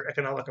course, with their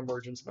economic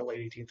emergence in the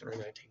late 18th and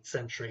early 19th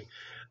century.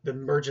 The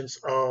emergence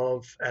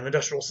of an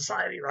industrial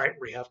society, right,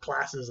 where you have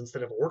classes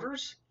instead of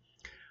orders.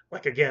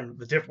 Like, again,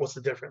 what's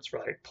the difference,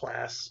 right?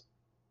 Class,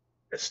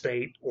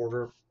 estate,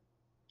 order.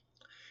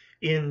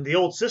 In the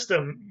old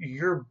system,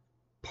 you're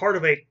part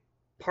of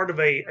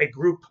a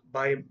group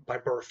by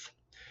birth.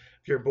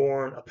 If you're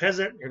born a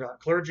peasant, you're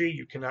not clergy,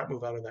 you cannot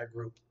move out of that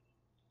group.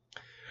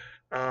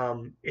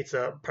 It's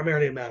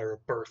primarily a matter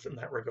of birth in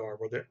that regard.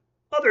 Where the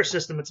other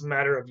system, it's a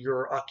matter of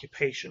your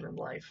occupation in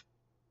life.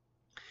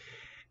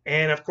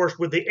 And of course,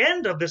 with the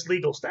end of this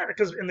legal status,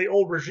 because in the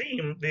old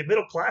regime, the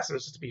middle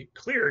classes, to be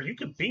clear, you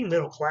could be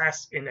middle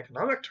class in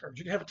economic terms.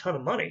 You could have a ton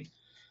of money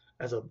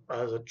as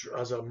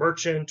a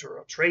merchant or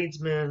a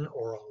tradesman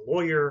or a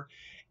lawyer,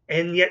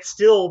 and yet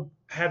still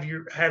have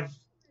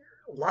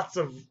lots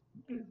of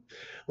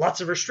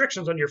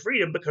restrictions on your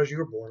freedom because you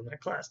were born in that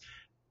class.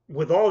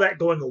 With all that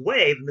going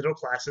away, the middle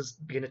classes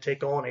begin to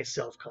take on a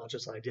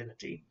self-conscious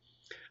identity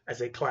as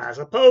a class,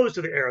 opposed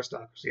to the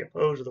aristocracy,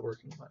 opposed to the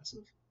working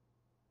classes.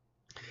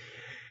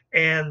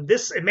 And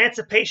this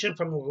emancipation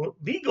from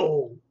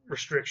legal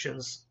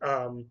restrictions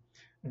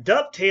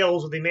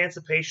dovetails with the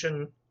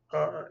emancipation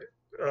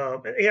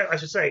yeah, I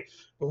should say,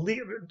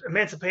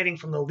 emancipating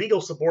from the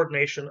legal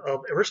subordination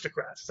of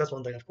aristocrats. That's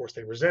one thing, of course,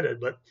 they resented,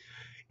 but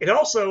it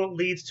also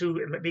leads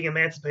to being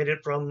emancipated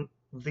from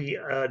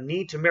the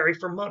need to marry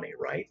for money,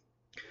 right?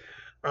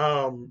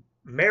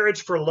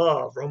 Marriage for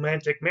love,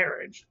 romantic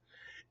marriage,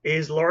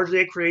 is largely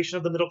a creation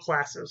of the middle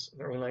classes in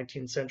the early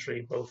 19th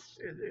century, both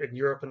in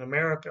Europe and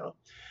America.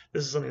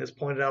 This is something that's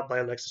pointed out by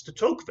Alexis de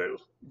Tocqueville,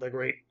 the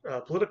great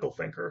political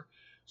thinker.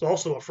 He's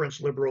also a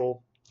French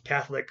liberal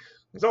Catholic.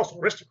 He's also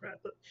an aristocrat,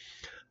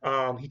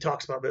 but he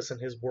talks about this in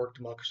his work,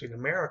 Democracy in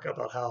America,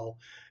 about how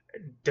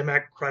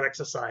democratic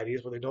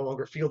societies where they no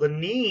longer feel the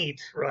need,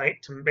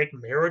 right, to make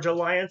marriage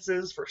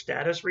alliances for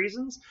status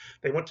reasons.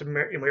 They want to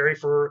marry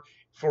for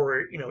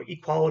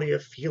equality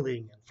of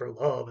feeling and for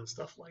love and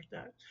stuff like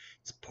that.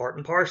 It's part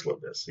and parcel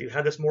of this. So you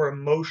have this more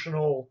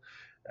emotional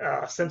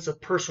sense of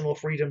personal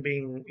freedom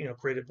being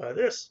created by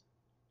this.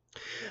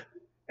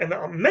 And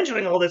I'm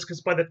mentioning all this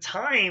because by the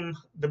time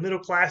the middle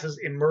classes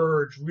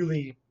emerge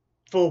really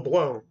full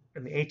blown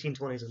in the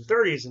 1820s and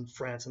 30s in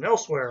France and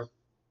elsewhere,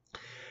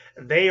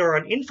 they are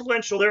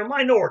they're a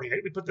minority.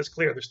 We put this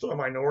clear, they're still a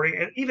minority.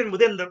 And even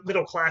within the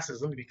middle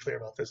classes, let me be clear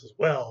about this as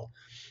well,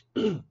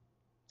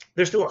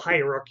 there's still a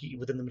hierarchy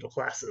within the middle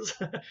classes.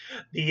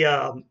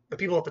 The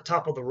people at the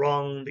top of the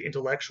rung, the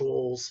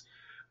intellectuals,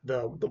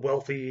 the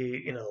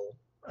wealthy,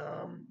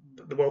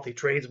 the wealthy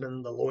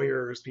tradesmen, the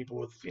lawyers, people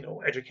with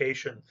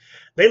education,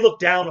 they look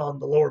down on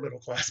the lower middle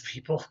class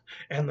people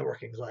and the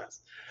working class.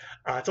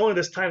 It's only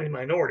this tiny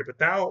minority, but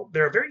now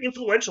they're a very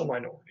influential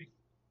minority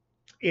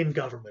in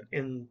government,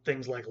 in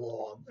things like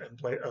law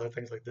and other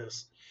things like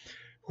this,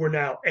 who are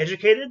now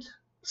educated,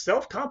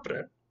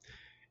 self-confident,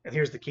 and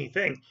here's the key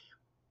thing,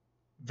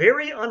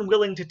 very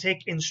unwilling to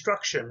take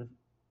instruction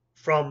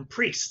from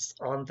priests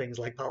on things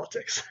like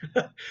politics,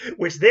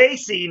 which they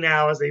see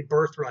now as a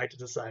birthright to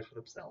decide for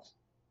themselves.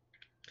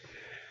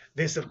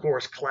 This, of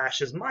course,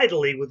 clashes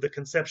mightily with the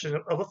conception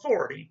of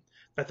authority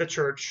that the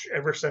church,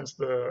 ever since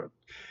the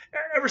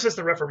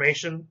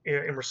Reformation,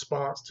 in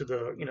response to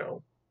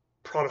the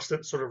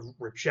Protestant sort of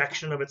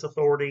rejection of its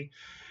authority,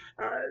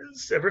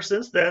 ever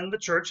since then,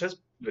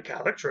 the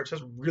Catholic Church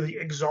has really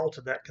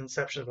exalted that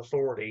conception of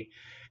authority.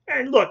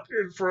 And look,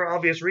 for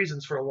obvious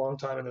reasons, for a long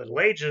time in the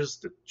Middle Ages,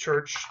 the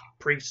church,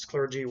 priests,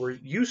 clergy were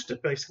used to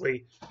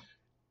basically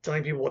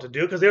telling people what to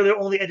do because they're the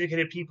only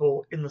educated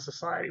people in the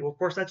society. Well, of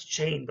course, that's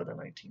changed by the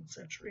 19th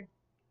century.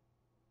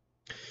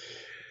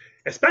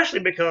 Especially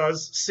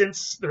because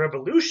since the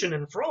revolution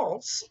in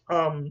France,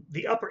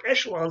 the upper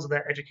echelons of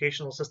that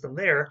educational system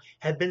there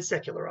had been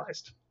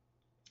secularized.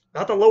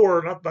 Not the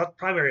lower, not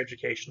primary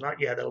education, not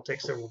yet. That'll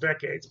take several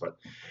decades, but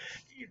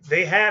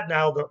they had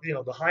now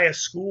the highest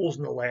schools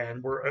in the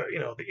land were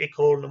the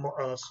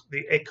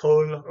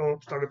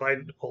école started by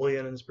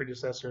Napoleon and his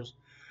predecessors,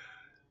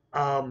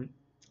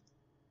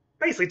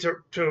 basically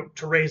to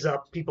raise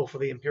up people for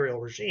the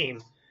imperial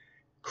regime,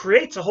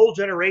 creates a whole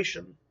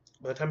generation.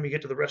 By the time you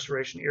get to the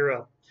Restoration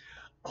era,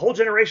 a whole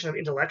generation of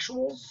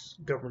intellectuals,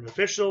 government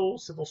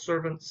officials, civil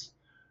servants,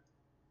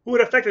 who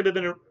had effectively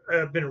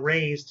been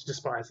raised to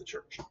despise the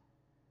church.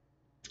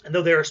 And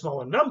though they're a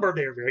small in number,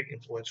 they are very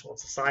influential in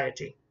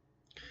society.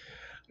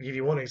 I'll give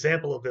you one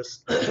example of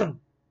this.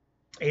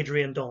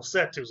 Adrien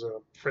Dancet, who's a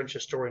French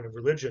historian of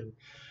religion,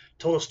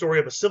 told a story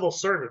of a civil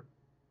servant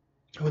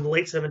who in the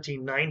late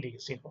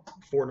 1790s,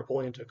 before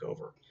Napoleon took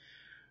over,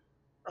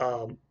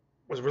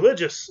 was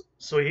religious.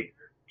 So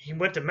he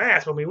went to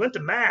Mass. When we went to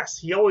Mass,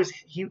 he always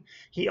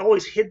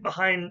hid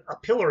behind a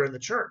pillar in the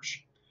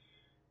church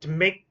to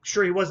make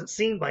sure he wasn't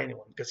seen by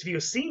anyone. Because if he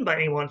was seen by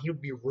anyone, he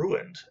would be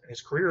ruined and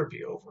his career would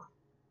be over.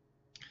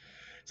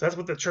 So that's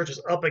what the church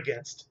is up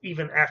against,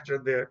 even after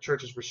the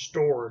church is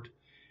restored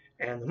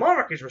and the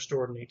monarchy is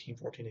restored in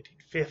 1814,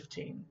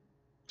 1815.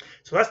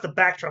 So that's the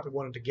backdrop we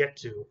wanted to get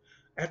to.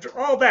 After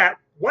all that,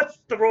 what's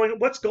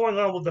going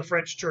on with the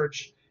French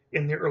church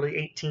in the early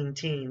 18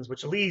 teens,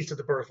 which leads to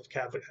the birth of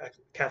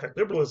Catholic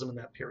liberalism in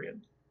that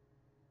period?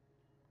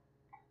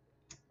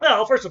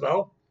 Well, first of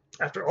all,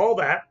 after all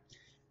that,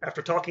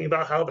 after talking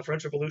about how the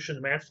French Revolution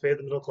emancipated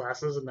the middle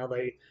classes and now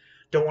they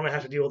don't want to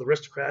have to deal with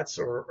aristocrats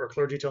or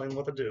clergy telling them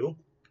what to do,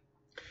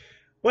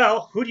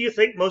 well, who do you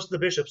think most of the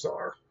bishops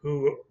are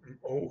who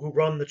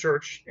run the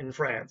church in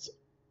France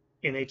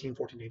in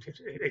 1814,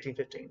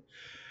 1815?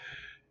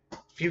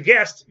 If you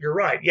guessed, you're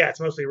right. Yeah, it's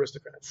mostly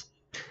aristocrats.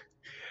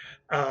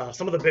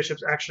 Some of the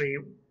bishops actually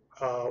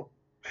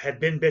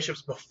had been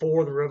bishops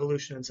before the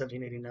revolution in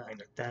 1789.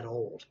 They're that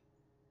old.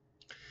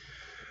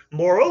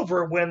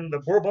 Moreover, when the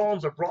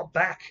Bourbons are brought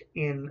back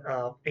in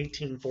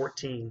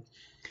 1814,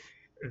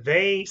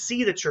 they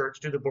see the church,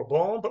 do the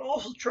Bourbon, but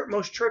also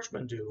most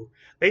churchmen do.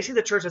 They see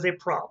the church as a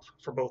prop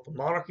for both the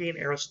monarchy and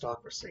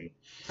aristocracy.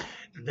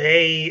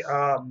 They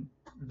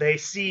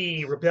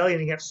see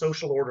rebellion against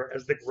social order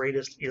as the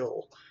greatest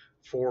ill,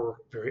 for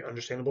very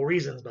understandable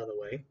reasons, by the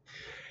way.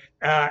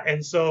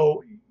 And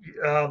so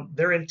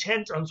they're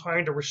intent on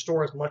trying to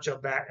restore as much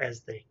of that as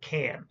they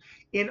can.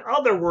 In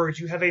other words,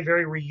 you have a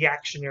very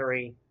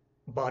reactionary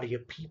body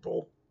of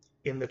people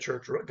in the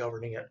church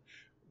governing it,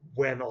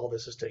 when all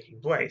this is taking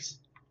place.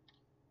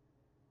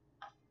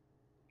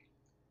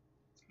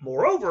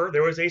 Moreover,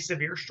 there was a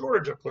severe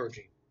shortage of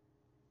clergy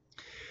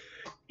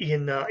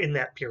in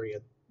that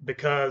period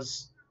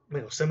because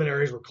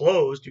seminaries were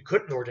closed. You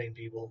couldn't ordain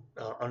people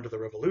under the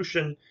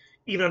Revolution.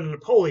 Even under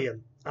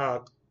Napoleon,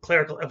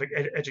 clerical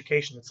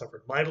education had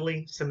suffered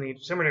mightily.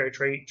 Seminary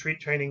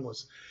training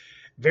was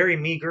very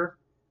meager,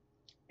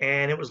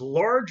 and it was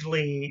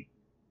largely,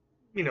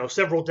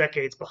 several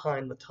decades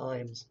behind the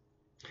times.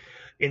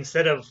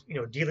 Instead of,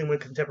 dealing with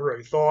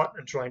contemporary thought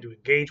and trying to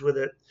engage with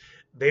it,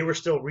 they were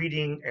still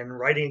reading and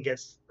writing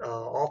against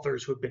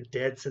authors who had been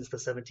dead since the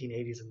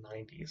 1780s and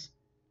 90s.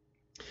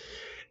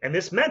 And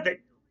this meant that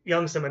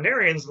young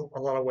seminarians, in a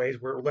lot of ways,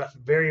 were left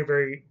very,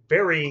 very,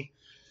 very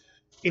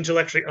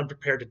intellectually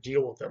unprepared to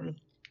deal with them.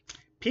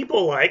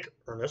 People like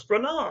Ernest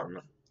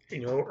Renan.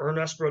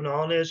 Ernest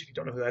Renan is, if you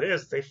don't know who that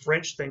is, a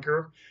French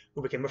thinker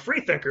who became a free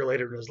thinker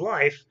later in his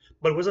life,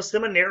 but was a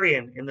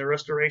seminarian in the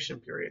Restoration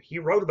period. He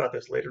wrote about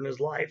this later in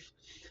his life,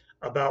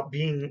 about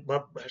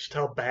just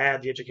how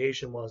bad the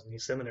education was in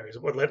these seminaries,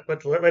 what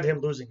led him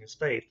losing his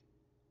faith.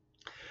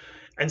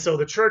 And so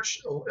the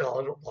church, a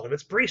lot of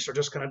its priests are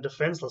just kind of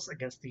defenseless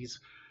against these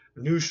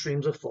new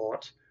streams of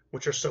thought,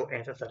 which are so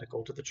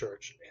antithetical to the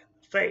church and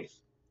the faith.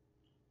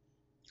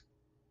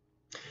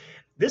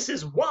 This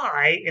is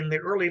why, in the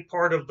early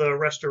part of the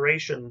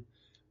Restoration,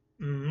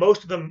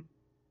 many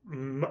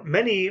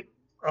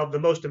of the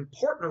most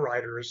important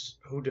writers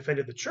who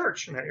defended the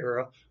church in that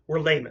era were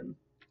laymen.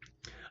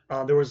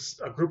 There was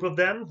a group of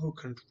them who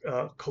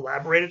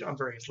collaborated on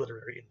various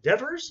literary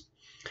endeavors,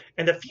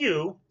 and a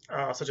few,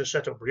 such as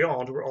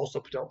Chateaubriand, who were also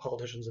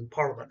politicians in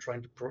Parliament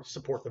trying to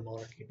support the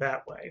monarchy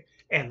that way,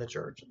 and the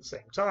church at the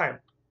same time.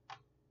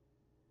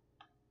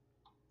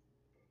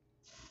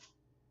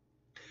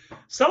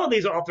 Some of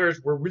these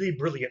authors were really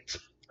brilliant,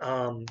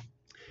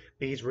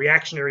 these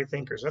reactionary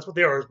thinkers. That's what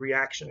they are, is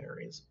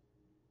reactionaries.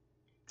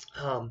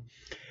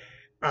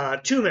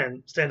 Two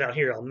men stand out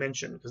here I'll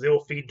mention, because they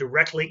will feed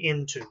directly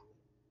into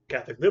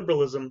Catholic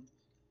liberalism.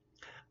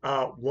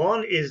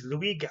 One is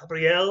Louis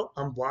Gabriel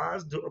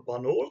Ambroise de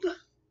Bonald,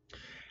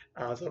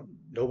 a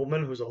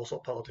nobleman who's also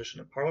a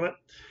politician in Parliament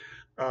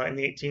in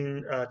the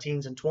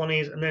teens and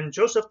 20s, and then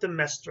Joseph de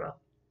Maistre,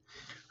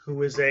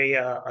 who is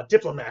a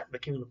diplomat in the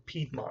Kingdom of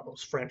Piedmont,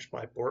 was French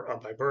by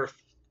birth.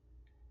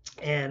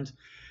 And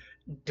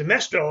de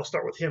Maistre, I'll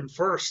start with him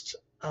first,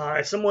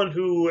 as someone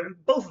who,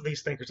 and both of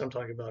these thinkers I'm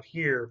talking about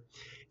here,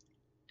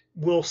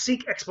 will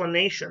seek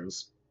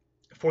explanations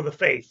for the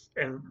faith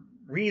and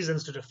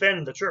reasons to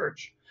defend the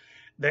church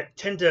that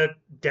tend to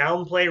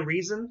downplay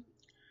reason,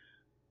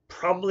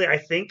 probably, I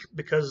think,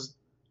 because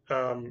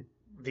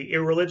the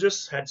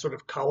irreligious had sort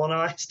of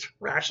colonized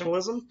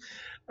rationalism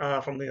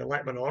from the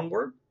Enlightenment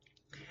onward.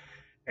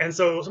 And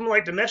so someone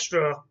like de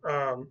Maistre,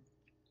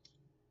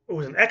 who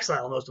was in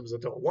exile most of his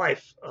adult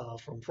life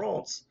from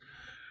France,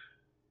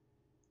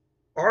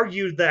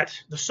 argued that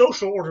the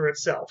social order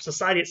itself,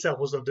 society itself,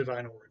 was of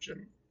divine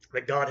origin,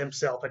 that God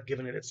himself had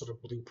given it its sort of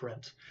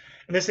blueprint.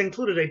 And this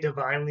included a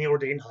divinely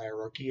ordained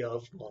hierarchy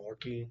of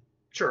monarchy,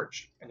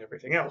 church, and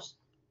everything else.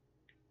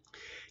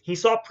 He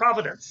saw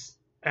providence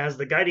as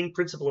the guiding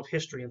principle of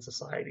history and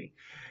society.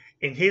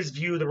 In his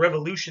view, the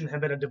revolution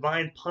had been a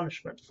divine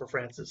punishment for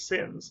France's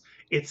sins.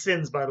 Its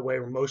sins, by the way,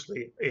 were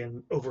mostly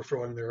in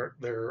overthrowing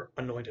their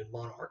anointed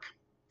monarch.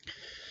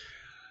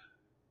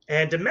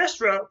 And de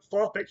Maistre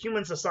thought that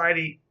human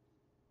society,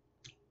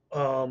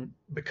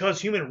 because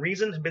human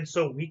reason had been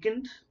so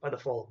weakened by the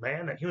fall of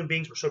man, that human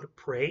beings were so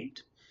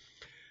depraved,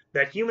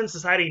 that human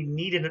society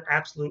needed an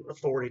absolute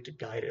authority to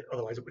guide it,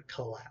 otherwise it would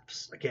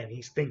collapse. Again,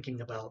 he's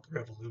thinking about the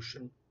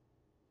revolution.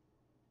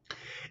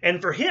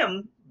 And for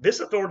him, this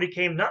authority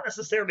came not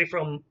necessarily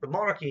from the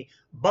monarchy,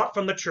 but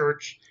from the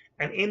church,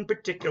 and in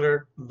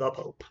particular, the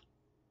Pope.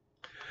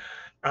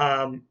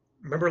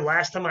 Remember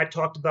last time I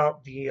talked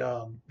about the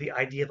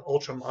idea of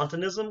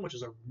ultramontanism, which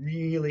is a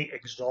really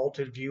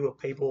exalted view of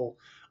papal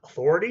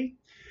authority?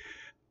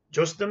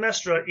 Joseph de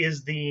Maistre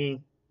is the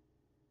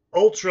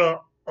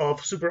ultra of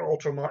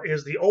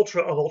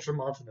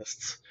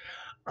ultramontanists.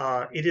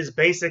 It is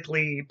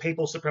basically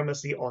papal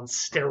supremacy on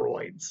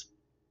steroids.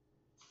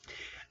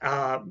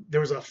 There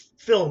was a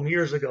film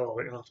years ago,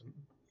 I don't have to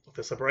look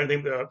this up or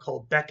anything,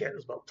 called Becket. It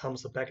was about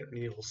Thomas of Becket, the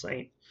medieval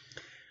saint.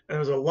 And there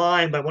was a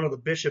line by one of the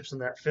bishops in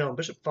that film,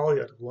 Bishop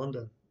Folliot of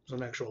London, was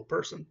an actual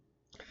person,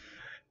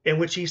 in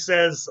which he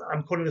says,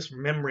 I'm quoting this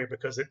from memory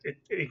because it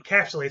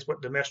encapsulates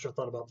what de Maistre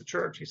thought about the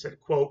church. He said,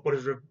 quote, what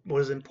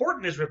is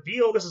important is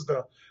revealed, this is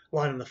the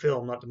line in the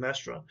film, not de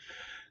Maistre.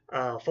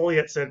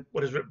 Folliot said,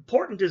 what is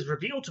important is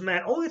revealed to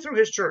man only through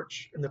his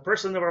church, in the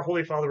person of our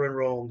Holy Father in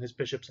Rome, his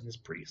bishops and his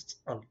priests,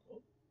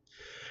 unquote.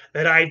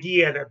 That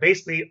idea that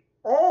basically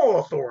all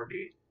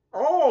authority,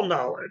 all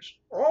knowledge,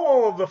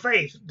 all of the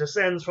faith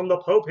descends from the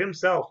Pope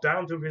himself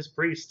down through his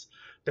priests,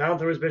 down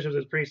through his bishops,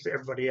 his priests, to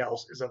everybody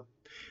else.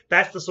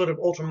 That's the sort of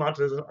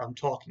ultramontanism I'm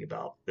talking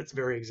about. It's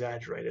very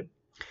exaggerated.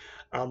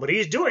 But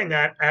he's doing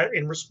that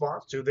in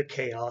response to the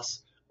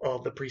chaos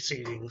of the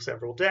preceding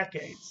several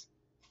decades.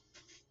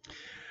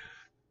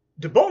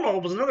 De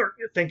Bonald was another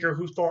thinker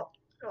who thought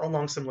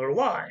along similar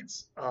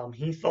lines.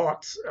 He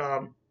thought,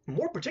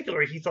 more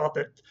particularly, he thought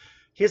that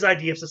his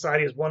idea of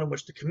society is one in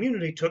which the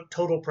community took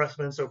total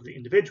precedence over the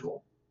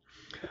individual.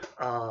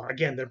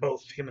 Again, they're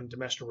both, him and de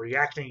Maistre,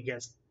 reacting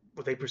against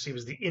what they perceive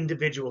as the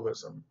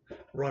individualism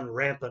run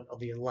rampant of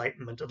the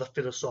Enlightenment, of the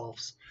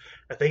philosophes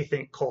that they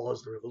think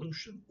caused the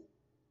revolution.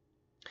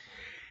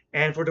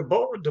 And for de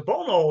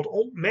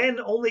Bonald, men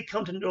only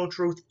come to know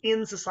truth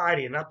in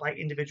society and not by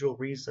individual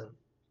reason.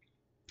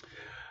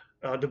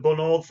 De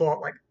Bonald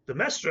thought, like de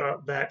Maistre,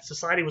 that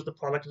society was the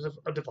product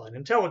of divine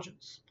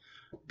intelligence.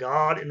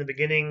 God, in the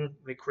beginning,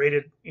 when he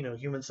created,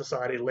 human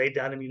society, laid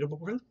down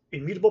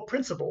immutable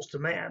principles to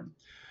man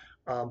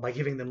by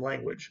giving them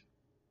language.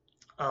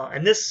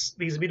 And these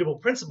immutable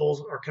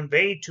principles are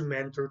conveyed to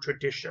men through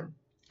tradition,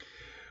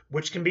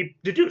 which can be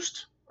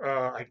deduced,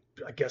 I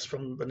guess,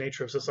 from the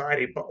nature of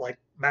society, but like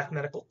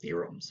mathematical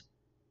theorems.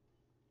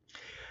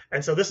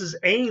 And so this is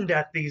aimed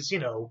at these,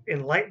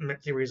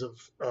 Enlightenment theories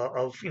of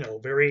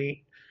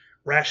very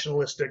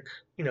rationalistic,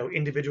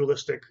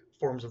 individualistic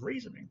forms of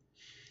reasoning.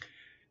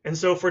 And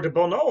so for de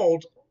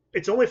Bonald,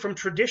 it's only from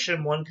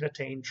tradition one can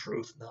attain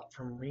truth, not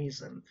from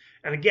reason.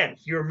 And again,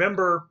 if you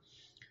remember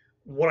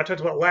what I talked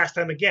about last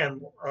time,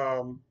 again,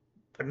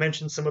 I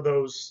mentioned some of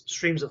those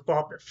streams of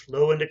thought that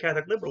flow into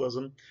Catholic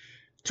liberalism,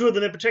 two of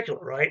them in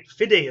particular, right?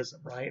 Fideism,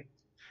 right?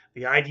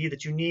 The idea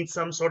that you need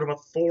some sort of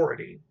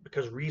authority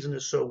because reason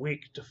is so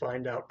weak to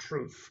find out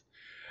truth.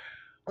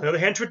 On the other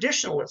hand,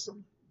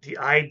 traditionalism, the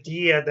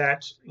idea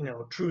that,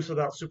 truth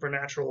without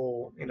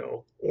supernatural,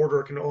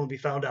 order can only be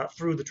found out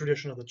through the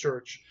tradition of the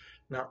church,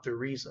 not through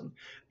reason.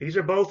 These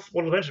are both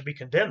what will eventually be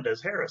condemned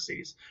as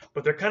heresies,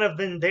 but they're kind of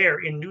in there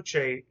in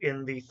Nietzsche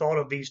in the thought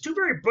of these two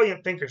very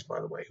brilliant thinkers,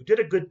 by the way, who did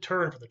a good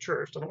turn for the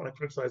church. I don't want to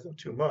criticize them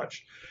too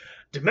much.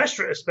 De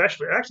Maistre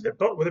especially, actually,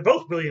 they're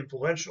both really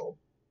influential,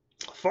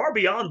 far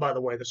beyond, by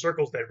the way, the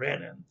circles they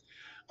ran in.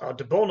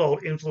 De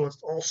Bonald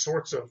influenced all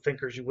sorts of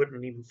thinkers you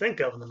wouldn't even think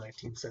of in the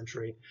 19th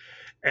century.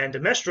 And de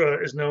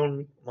Maistre is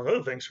known, among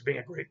other things, for being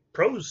a great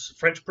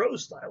French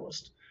prose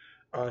stylist.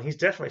 He's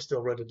definitely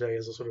still read today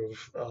as a sort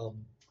of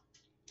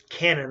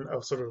canon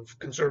of sort of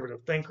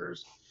conservative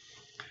thinkers.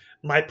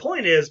 My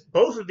point is,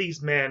 both of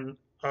these men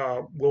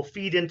will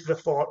feed into the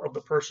thought of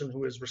the person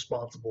who is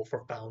responsible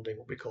for founding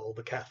what we call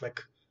the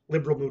Catholic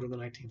liberal movement of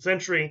the 19th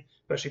century,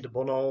 especially de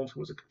Bonald,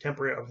 who was a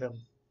contemporary of him.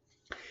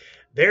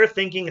 They're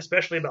thinking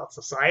especially about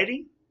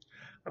society,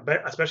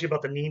 especially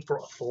about the need for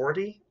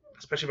authority,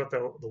 especially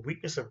about the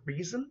weakness of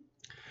reason,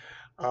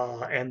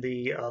 and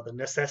the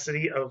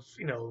necessity of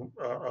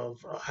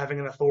having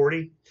an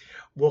authority,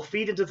 will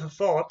feed into the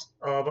thought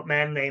of a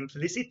man named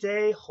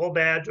Félicité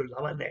Robert de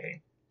Lamennais,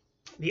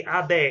 the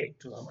Abbé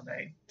de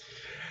Lamennais.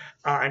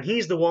 And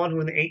he's the one who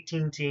in the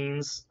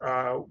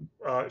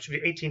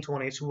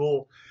 1820s, who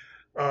will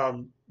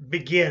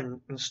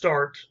begin and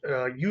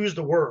use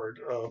the word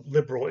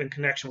liberal in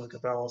connection with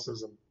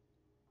Catholicism.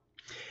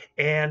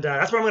 And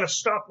that's where I'm going to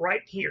stop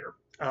right here.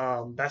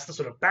 That's the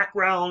sort of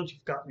background.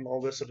 You've gotten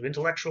all this sort of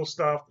intellectual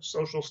stuff, the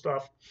social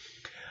stuff,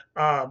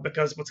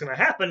 because what's going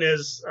to happen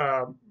is,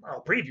 I'll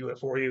preview it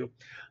for you,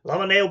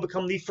 Lamennais will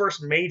become the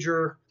first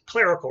major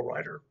clerical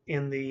writer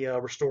in the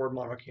restored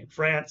monarchy in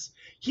France.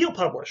 He'll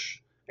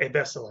publish a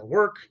best-selling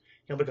work.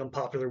 He'll become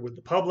popular with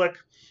the public.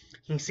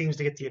 He seems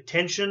to get the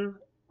attention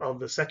of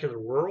the secular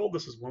world.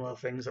 This is one of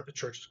the things that the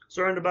church is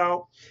concerned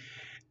about.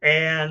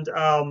 And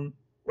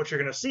what you're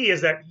going to see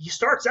is that he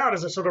starts out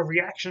as a sort of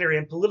reactionary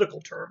in political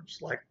terms,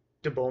 like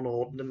de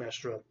Bonald and de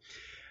Maistre.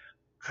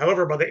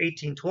 However, by the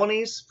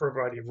 1820s, for a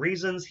variety of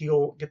reasons,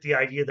 he'll get the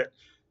idea that,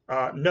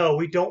 no,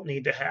 we don't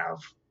need to have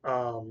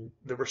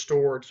the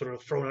restored sort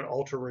of throne and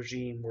altar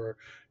regime where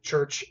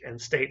church and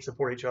state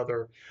support each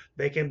other.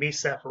 They can be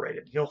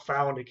separated. He'll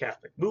found a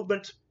Catholic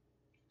movement,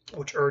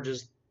 which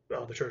urges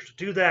the church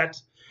to do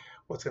that.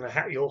 What's going to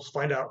happen, you'll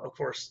find out, of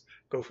course,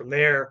 go from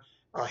there.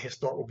 His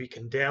thought will be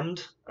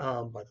condemned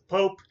by the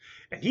Pope,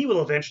 and he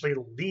will eventually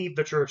leave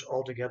the church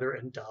altogether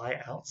and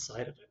die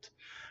outside of it.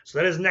 So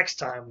that is next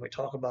time we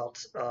talk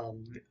about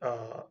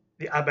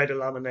the Abbé de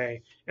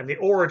Lamennais and the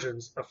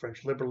origins of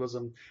French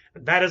liberalism.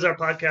 And that is our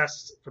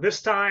podcast for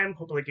this time.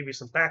 Hopefully give you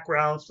some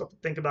background, stuff to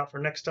think about for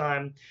next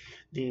time.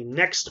 The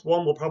next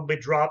one will probably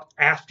drop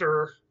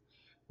after,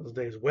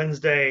 today is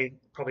Wednesday,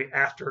 probably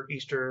after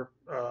Easter,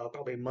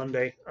 probably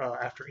Monday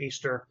after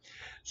Easter.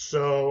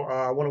 So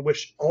I want to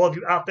wish all of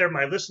you out there,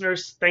 my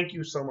listeners, thank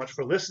you so much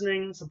for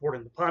listening,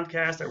 supporting the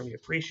podcast. I really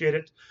appreciate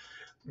it.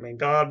 May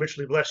God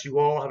richly bless you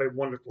all. Have a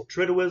wonderful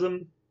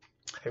Triduism,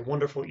 a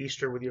wonderful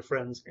Easter with your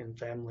friends and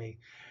family.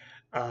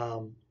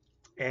 And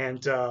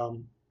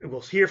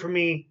we'll hear from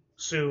me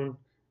soon.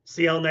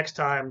 See y'all next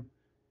time.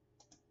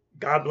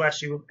 God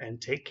bless you and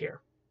take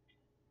care.